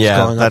laurels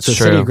going up to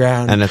City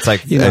Ground. And it's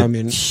like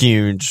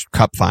huge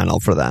cup final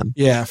for them.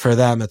 Yeah, for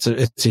them, it's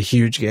a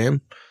huge game.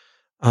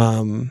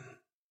 Anything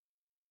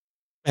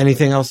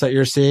else that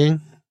you're seeing?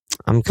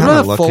 I'm kind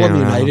of looking Fulham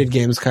around. United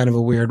game's kind of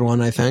a weird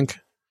one, I think.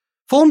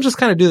 Fulham just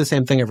kind of do the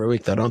same thing every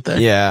week, though, don't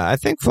they? Yeah, I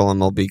think Fulham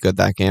will be good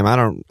that game.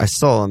 I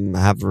still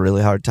have a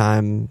really hard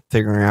time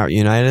figuring out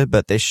United,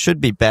 but they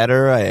should be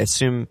better. I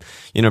assume,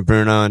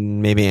 Bruno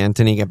and maybe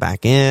Anthony get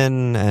back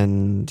in,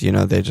 and,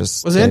 they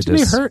just... Was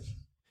Anthony hurt?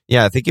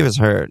 Yeah, I think he was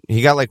hurt.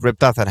 He got,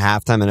 ripped off at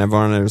halftime, and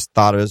everyone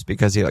thought it was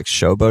because he,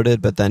 showboated,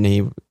 but then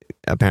he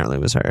apparently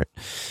was hurt.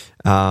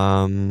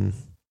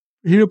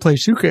 He didn't play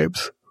 2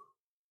 games.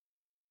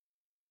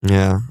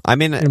 Yeah. I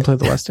mean... He didn't play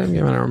the West Ham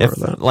game? I don't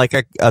remember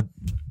that. A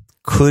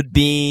could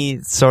be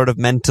sort of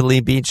mentally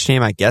beach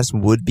team, I guess,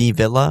 would be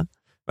Villa,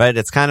 right?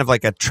 It's kind of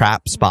like a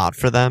trap spot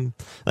for them.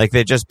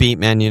 They just beat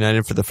Man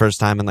United for the first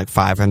time in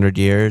 500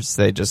 years.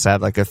 They just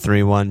had a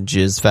 3-1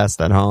 jizz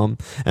fest at home,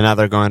 and now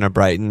they're going to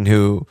Brighton,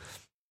 who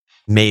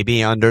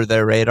maybe under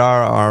their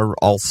radar are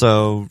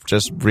also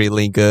just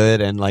really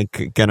good and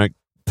gonna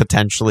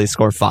potentially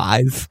score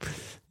 5.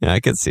 Yeah, I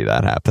could see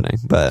that happening,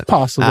 but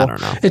possible. I don't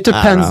know. It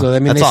depends, though. I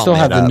mean, That's they still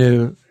have up.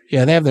 they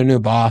have their new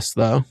boss,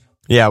 though.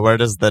 Yeah, where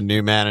does the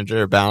new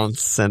manager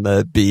bounce and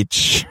the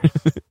beach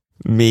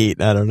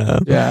meet? I don't know.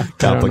 Yeah.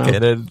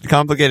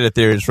 Complicated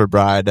theories for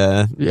Bry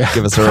to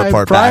give us a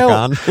report Bry back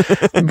on.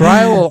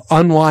 Bry will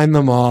unwind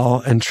them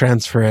all and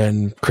transfer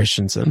in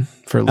Christensen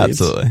for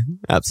Leeds. Absolutely.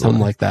 Something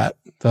like that.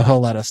 So he'll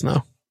let us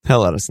know.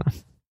 He'll let us know.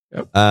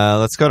 Yep.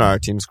 Let's go to our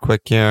teams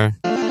quick here.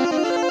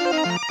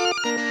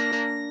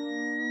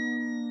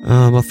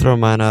 I'll throw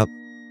mine up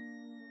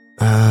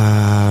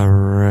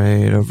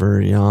right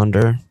over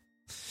yonder.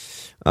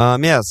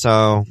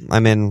 So,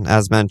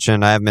 as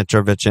mentioned, I have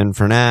Mitrovic in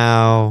for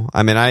now.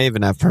 I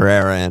even have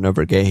Pereira in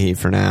over Guehi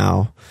for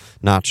now.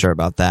 Not sure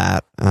about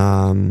that.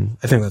 I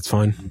think that's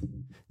fine.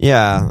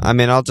 Yeah,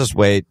 I'll just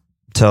wait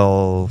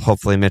till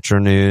hopefully Mitro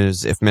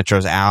news. If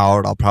Mitro's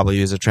out, I'll probably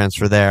use a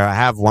transfer there. I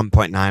have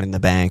 1.9 in the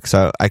bank,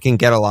 so I can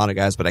get a lot of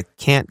guys, but I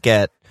can't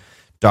get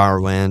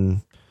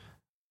Darwin.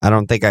 I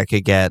don't think I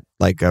could get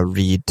a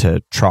Reed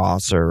to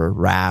Tross or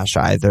Rash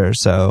either.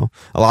 So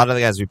a lot of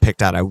the guys we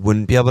picked out, I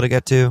wouldn't be able to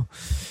get to.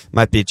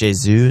 Might be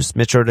Jesus,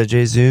 Mitro to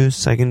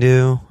Jesus. I can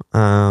do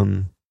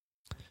something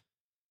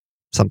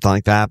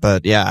like that.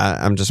 But yeah,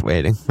 I'm just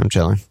waiting. I'm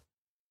chilling.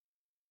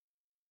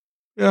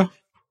 Yeah.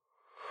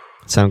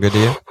 Sound good to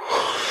you?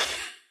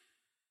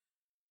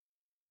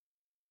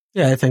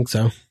 Yeah, I think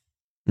so.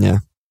 Yeah.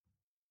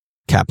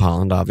 Cap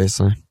Holland,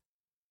 obviously.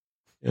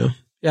 Yeah.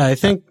 Yeah, I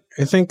think.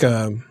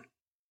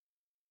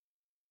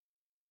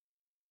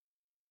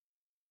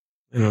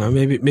 I don't know.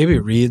 Maybe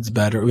Reed's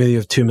better. Maybe you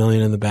have $2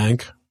 million in the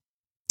bank.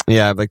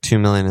 Yeah, I have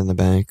 $2 million in the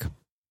bank. I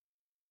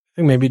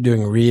think maybe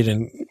doing Reed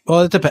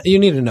it depends. You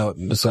need to know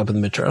what's up with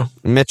Mitro.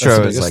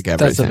 Mitro is everything.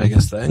 That's the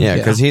biggest thing. Yeah,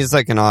 because he's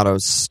an auto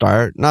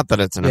start. Not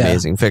that it's an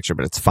amazing fixture,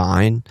 but it's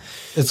fine.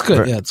 It's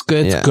good. It's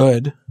good. It's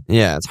good.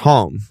 Yeah, it's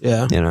home.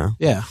 Yeah.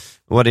 Yeah.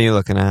 What are you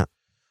looking at?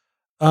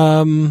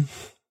 Well,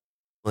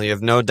 you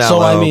have no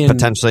Dallo, So,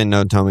 potentially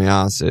no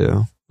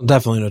Tomiyasu.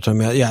 Definitely no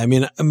Tomiyasu. Yeah,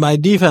 my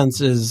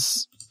defense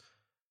is...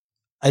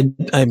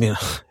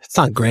 it's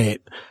not great.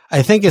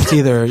 I think it's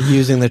either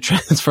using the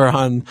transfer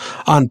on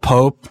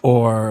Pope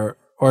or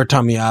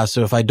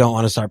Tomiyasu if I don't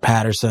want to start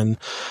Patterson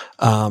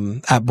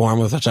at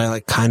Bournemouth, which I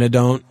kind of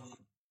don't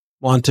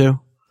want to.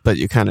 But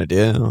you kind of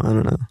do. I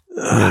don't know.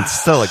 It's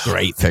still a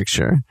great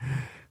fixture.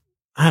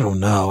 I don't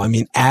know.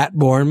 At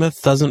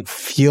Bournemouth doesn't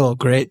feel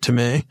great to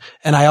me.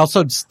 And I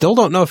also still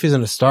don't know if he's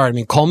going to start.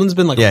 Coleman's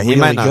been really good. He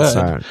might not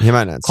start.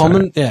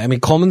 Coleman, yeah,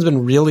 Coleman's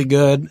been really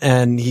good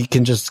and he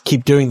can just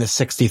keep doing the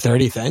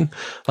 60-30 thing.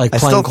 I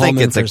still think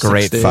it's a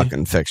great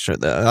fucking fixture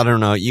though. I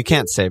don't know. You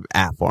can't say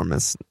at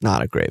Bournemouth's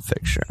not a great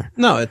fixture.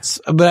 No,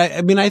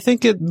 I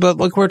think but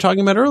like we were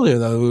talking about earlier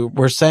though,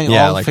 we're saying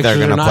all fixtures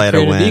they're going are to play not to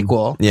created win.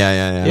 equal.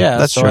 Yeah.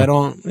 That's true. I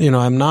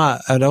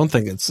don't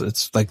think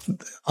it's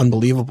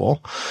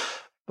unbelievable.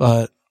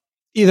 But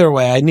either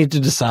way, I need to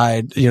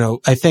decide,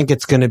 I think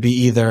it's going to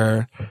be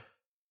either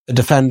a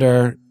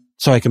defender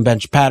so I can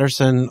bench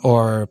Patterson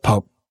or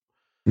Pope.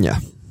 Yeah.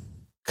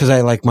 Because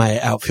I like my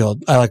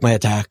outfield. I like my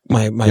attack.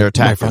 Your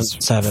attack front is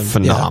seven.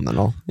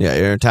 phenomenal. Yeah,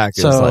 your attack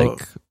is like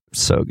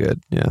so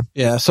good. Yeah.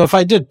 Yeah. So if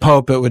I did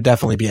Pope, it would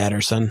definitely be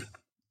Ederson.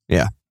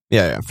 Yeah,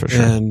 for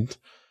sure. And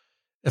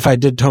if I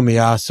did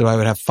Tomiyasu, I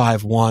would have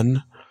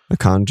 5-1.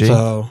 Akanji.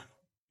 So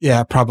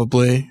yeah,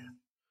 probably.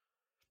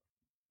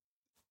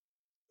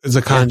 Is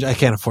Akanji? I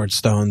can't afford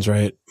Stones,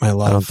 right? My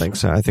love. I don't think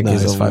so. I think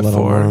he's a 5'4". little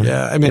more.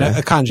 Yeah. I mean,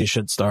 Akanji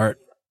should start.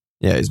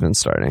 Yeah, he's been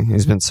starting.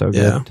 He's been so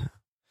good.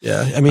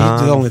 Yeah. I mean,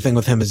 the only thing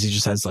with him is he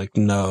just has like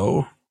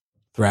no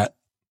threat.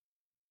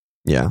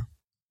 Yeah.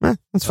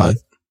 That's fine.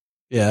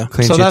 Yeah.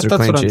 Clean so sheets that's are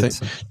clean what I'm sheets.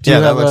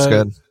 thinking. That looks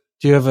good.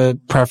 Do you have a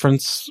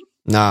preference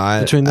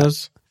between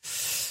those?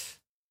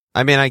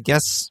 I mean, I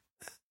guess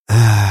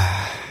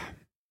I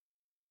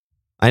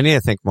need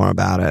to think more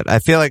about it. I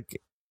feel like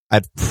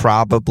I'd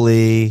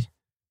probably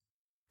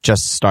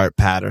just start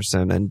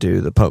Patterson and do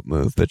the Pope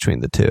move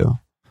between the two,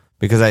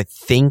 because I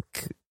think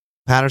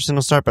Patterson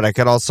will start, but I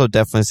could also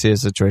definitely see a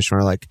situation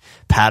where like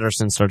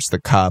Patterson starts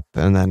the Cup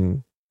and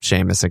then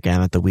Sheamus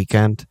again at the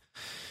weekend,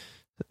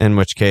 in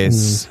which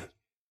case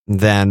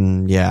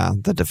then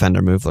the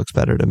defender move looks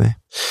better to me.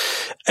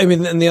 I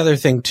mean, and the other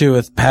thing too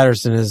with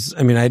Patterson is,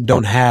 I mean, I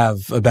don't have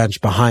a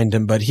bench behind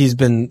him, but he's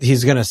going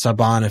to sub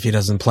on if he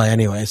doesn't play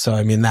anyway. So,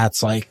 I mean, that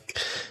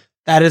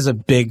is a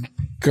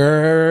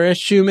bigger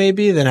issue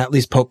maybe than at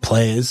least Pope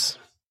plays.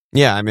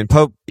 Yeah. I mean,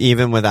 Pope,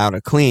 even without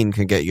a clean,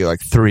 can get you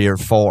like 3 or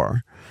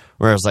 4.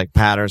 Whereas like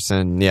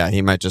Patterson,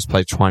 he might just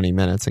play 20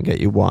 minutes and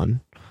get you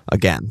 1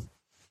 again.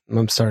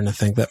 I'm starting to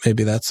think that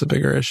maybe that's a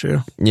bigger issue.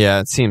 Yeah,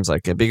 it seems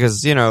like it,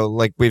 because,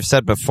 like we've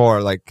said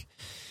before, like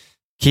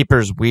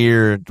keeper's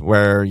weird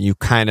where you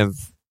kind of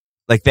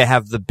like they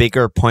have the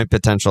bigger point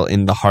potential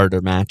in the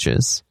harder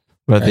matches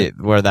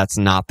where that's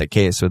not the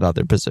case with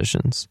other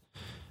positions.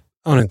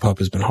 Owning Pope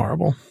has been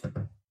horrible.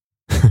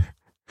 He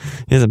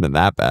hasn't been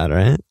that bad,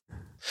 right?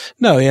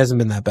 No, he hasn't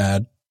been that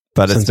bad.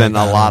 But it's been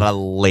a lot of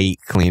late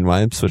clean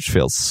wipes, which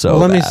feels so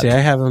Let bad. me see. I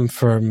have him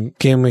from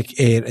game week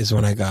 8 is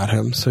when I got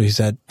him. So he's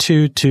at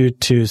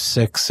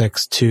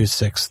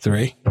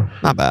 2-2-2-6-6-2-6-3.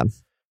 Not bad.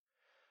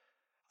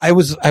 I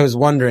was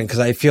wondering, because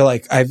I feel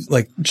like I've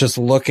like just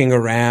looking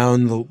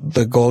around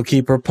the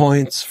goalkeeper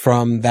points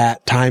from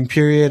that time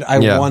period.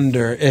 I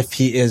wonder if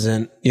he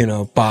isn't,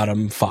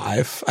 bottom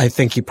 5. I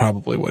think he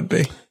probably would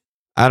be.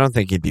 I don't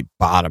think he'd be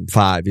bottom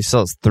 5. He still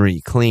has 3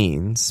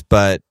 cleans,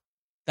 but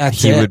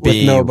that's he it, would be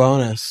with no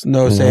bonus,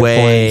 no save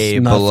way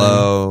points,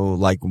 below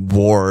like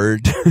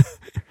Ward.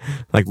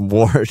 Like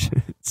Ward,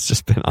 it's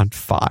just been on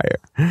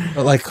fire.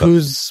 But like,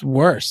 who's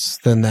worse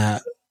than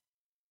that?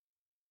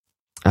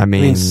 I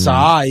mean,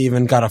 Sa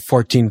even got a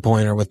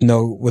 14-pointer with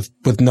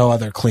no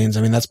other cleans.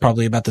 I mean, that's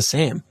probably about the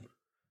same.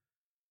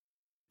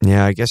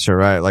 Yeah, I guess you're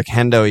right. Like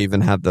Hendo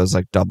even had those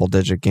like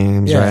double-digit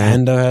games, right? Yeah,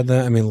 Hendo had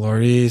that. I mean,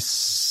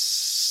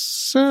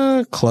 Lloris,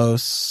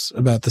 close,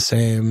 about the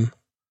same.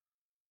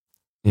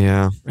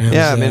 Yeah. Ramsdale.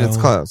 Yeah, I mean, it's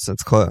close.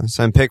 It's close.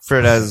 And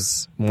Pickford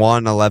has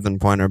 1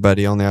 11-pointer, but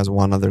he only has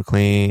 1 other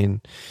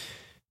clean.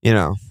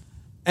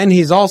 And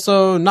he's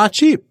also not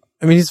cheap.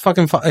 I mean, he's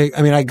fucking.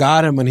 I mean, I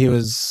got him when he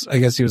was. I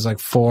guess he was like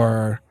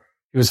 4.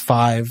 He was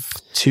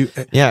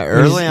 5'2". Yeah,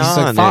 early he's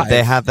on, like 5.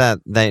 they had that.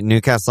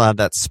 Newcastle had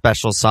that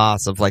special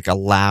sauce of like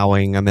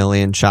allowing a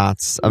million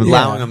shots,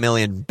 allowing a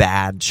million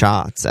bad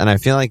shots, and I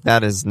feel like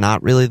that is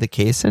not really the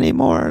case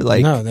anymore.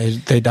 Like, no,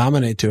 they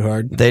dominate too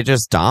hard. They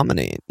just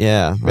dominate.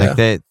 Yeah,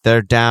 like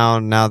they're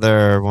down now.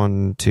 They're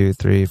 1, 2,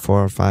 3,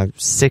 4, 5,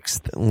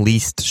 6th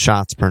least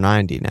shots per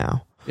 90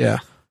 now. Yeah.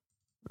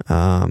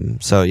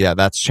 So yeah,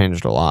 that's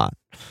changed a lot.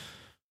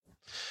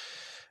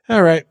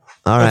 All right,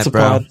 bro.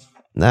 Pod.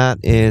 That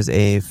is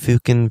a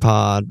fucking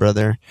pod,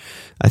 brother.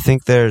 I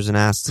think there's an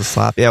ass to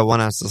slap. Yeah, 1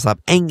 ass to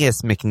slap.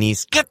 Angus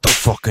McNeese, get the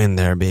fuck in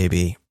there,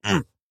 baby.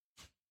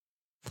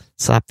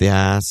 Slap the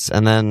ass.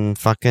 And then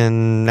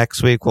fucking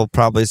next week we'll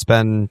probably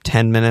spend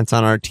 10 minutes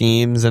on our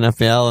teams in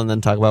FPL and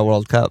then talk about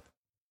World Cup.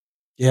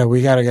 Yeah,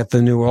 we got to get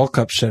the new World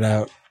Cup shit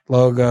out.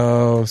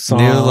 Logo, song.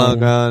 New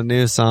logo,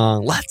 new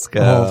song. Let's go.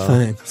 The whole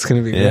thing. It's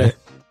going to be great.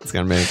 It's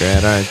going to be great.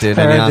 All right, dude.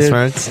 Any last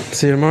words?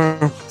 See you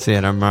tomorrow. See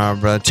you tomorrow,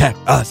 bro. Check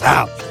us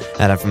out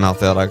at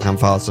FMLfield.com.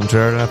 Follow us on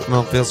Twitter at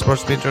FMLfield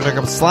Sports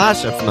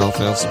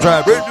Feature.com/FMLfield.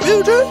 Subscribe, rate,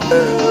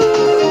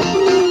 review.